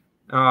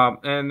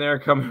 And they're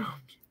coming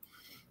home.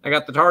 I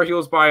got the Tar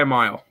Heels by a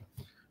mile.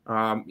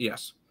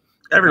 Yes.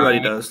 Everybody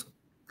does.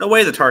 The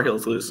way the Tar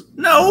Heels lose.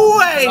 No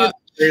way.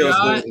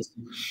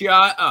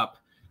 Shut up.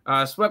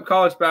 Swept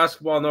college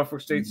basketball,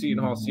 Norfolk State,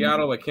 Seton Hall,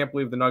 Seattle. I can't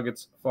believe the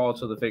Nuggets fall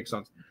to the fake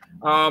Suns.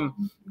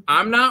 I'm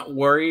not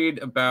worried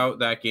about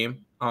that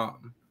game.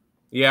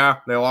 Yeah,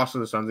 they lost to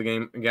the Suns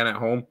again at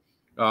home.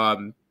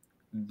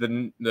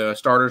 The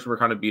starters were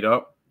kind of beat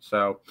up.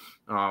 So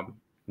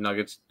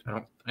Nuggets,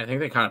 I think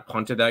they kind of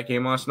punted that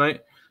game last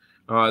night.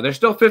 They're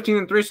still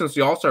 15-3 since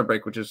the All-Star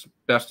break, which is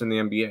best in the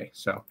NBA.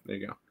 So there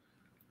you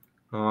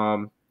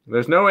go.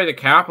 There's no way the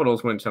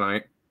Capitals win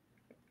tonight.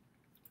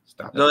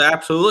 Stop. They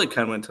absolutely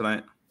can win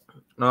tonight.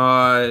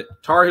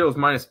 Tar Heels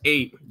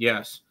 -8.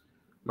 Yes.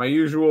 My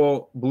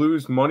usual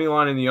Blues money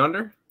line in the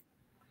under.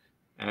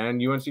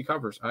 And UNC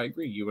covers. I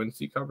agree.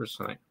 UNC covers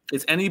tonight.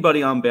 Is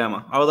anybody on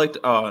Bama? I would like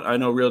to. Oh, I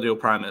know Real Deal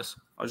Prime is.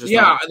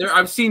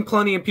 I've seen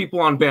plenty of people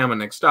on Bama,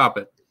 Nick. Stop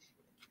it.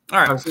 All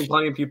right. I've seen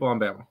plenty of people on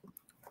Bama.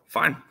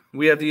 Fine.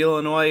 We have the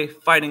Illinois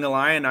Fighting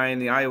Illini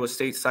and the Iowa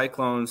State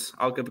Cyclones.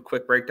 I'll give a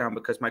quick breakdown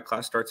because my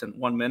class starts in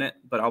 1 minute,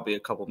 but I'll be a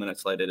couple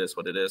minutes late. It is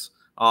what it is.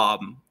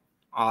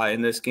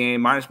 In this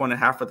game,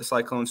 -1.5 for the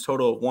Cyclones,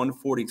 total of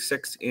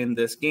 146 in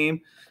this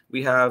game.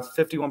 We have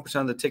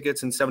 51% of the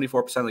tickets and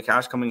 74% of the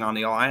cash coming on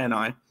the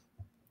Illini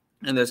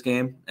in this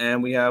game.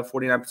 And we have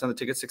 49% of the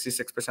tickets,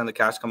 66% of the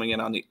cash coming in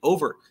on the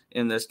over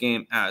in this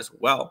game as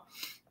well.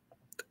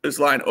 This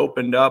line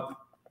opened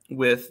up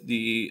with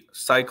the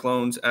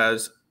Cyclones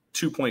as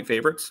 2-point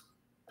favorites.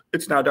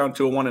 It's now down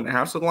to a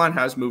 1.5. So the line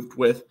has moved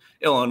with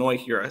Illinois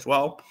here as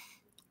well.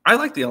 I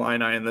like the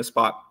Illini in this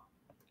spot.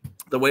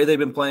 The way they've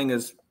been playing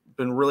has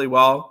been really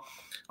well.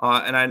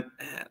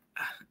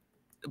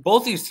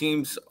 Both these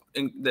teams,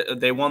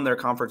 they won their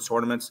conference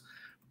tournaments.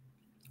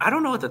 I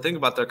don't know what to think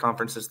about their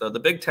conferences, though. The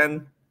Big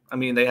Ten, I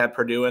mean, they had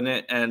Purdue in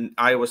it, and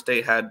Iowa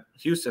State had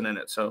Houston in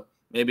it. So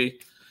maybe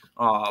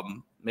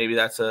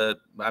that's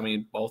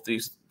both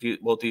these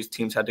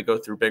teams had to go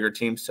through bigger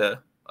teams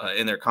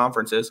in their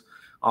conferences.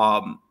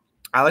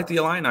 I like the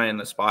Illini in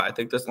this spot. I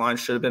think this line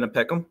should have been a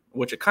pick'em,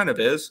 which it kind of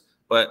is,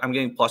 but I'm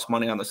getting plus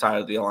money on the side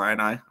of the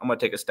Illini. I'm going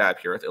to take a stab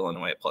here with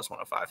Illinois at plus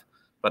 105.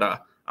 But I'm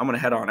going to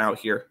head on out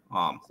here.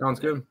 Sounds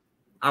good.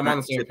 I'm on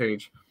the same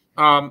page.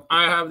 I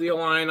have the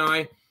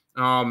Illini.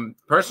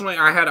 Personally,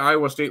 I had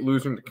Iowa State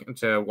losing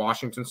to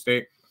Washington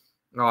State.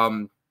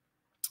 I'm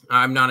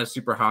not as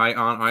super high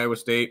on Iowa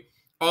State.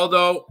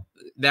 Although,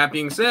 that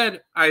being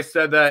said, I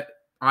said that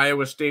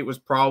Iowa State was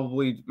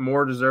probably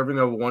more deserving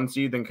of a 1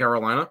 seed than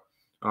Carolina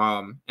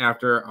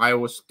after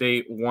Iowa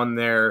State won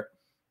their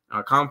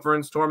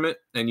conference tournament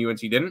and UNC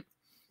didn't.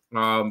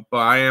 But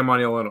I am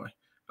on Illinois.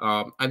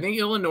 I think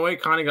Illinois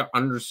kind of got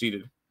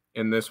underseeded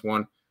in this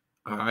one.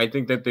 I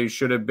think that they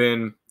should have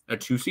been a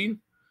 2 seed.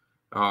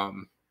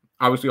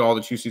 Obviously, all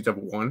the 2 seeds have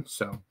won.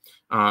 So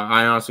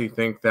I honestly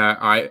think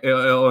that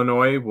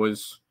Illinois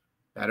was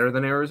better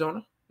than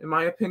Arizona, in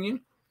my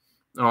opinion.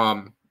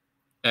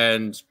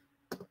 And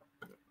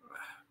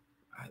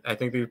I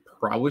think they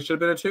probably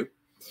should have been a 2.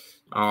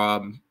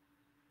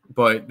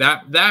 But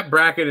that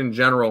bracket in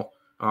general,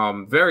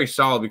 very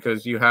solid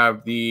because you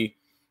have the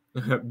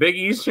Big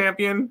East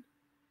champion,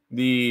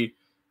 the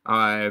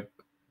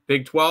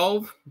Big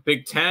 12,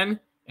 Big 10,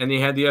 and they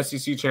had the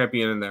SEC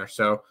champion in there.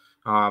 So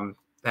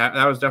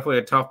that was definitely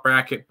a tough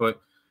bracket, but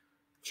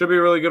should be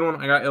a really good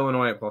one. I got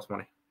Illinois at plus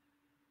money.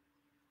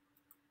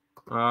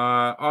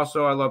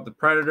 Also, I love the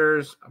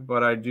Predators,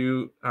 but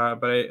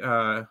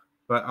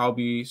I'll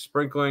be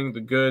sprinkling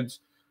the good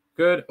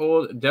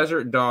old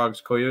Desert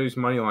Dogs Coyotes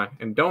money line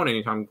and don't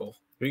anytime goal.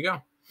 Here you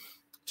go.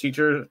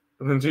 Teacher,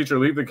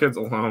 leave the kids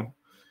alone.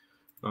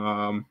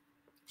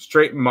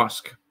 Straight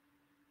Musk.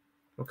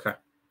 Okay.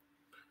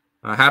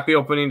 Happy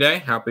opening day.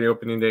 Happy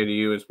opening day to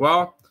you as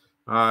well.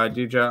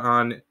 DJ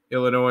on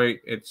Illinois.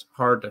 It's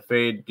hard to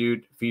fade,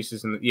 dude.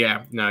 Feces in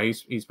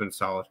the he's been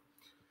solid.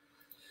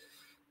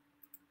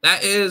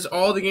 That is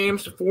all the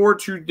games for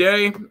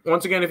today.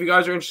 Once again, if you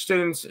guys are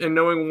interested in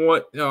knowing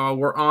what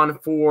we're on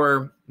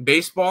for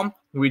baseball,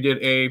 we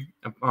did a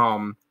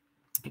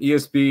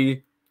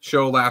ESB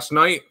show last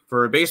night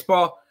for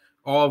baseball.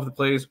 All of the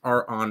plays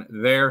are on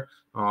there.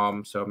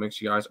 So make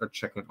sure you guys are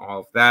checking all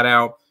of that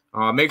out.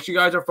 Make sure you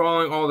guys are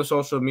following all the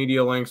social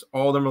media links.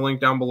 All of them are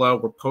linked down below.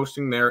 We're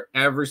posting there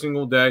every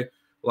single day.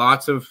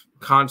 Lots of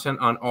content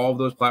on all of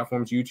those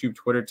platforms, YouTube,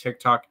 Twitter,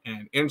 TikTok,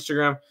 and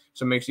Instagram.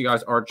 So make sure you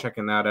guys are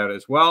checking that out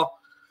as well.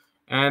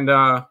 And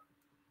kind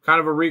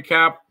of a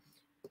recap,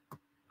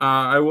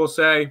 I will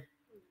say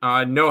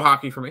no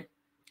hockey for me,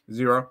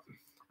 0.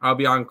 I'll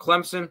be on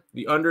Clemson,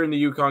 the under in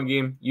the UConn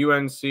game,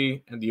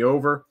 UNC, and the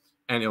over,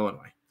 and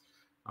Illinois.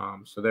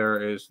 So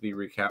there is the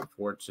recap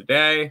for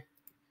today.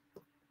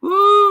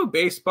 Woo!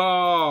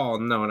 Baseball.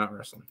 No, not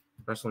wrestling.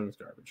 Wrestling is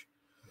garbage.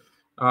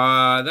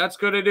 That's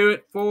going to do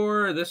it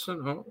for this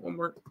one. Oh, one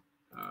more.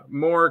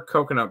 More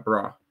coconut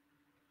bra.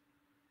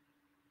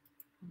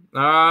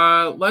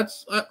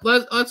 Let's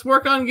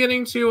work on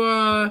getting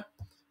to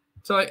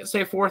like,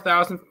 say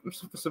 4,000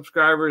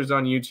 subscribers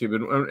on YouTube,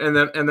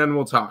 and then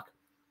we'll talk.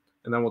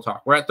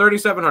 We're at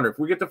 3,700. If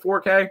we get to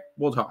 4K,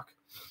 we'll talk.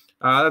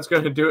 That's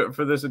going to do it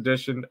for this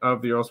edition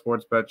of the Earle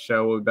Sports Bet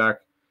Show. We'll be back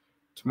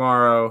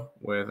tomorrow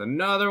with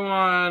another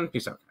one.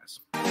 Peace out.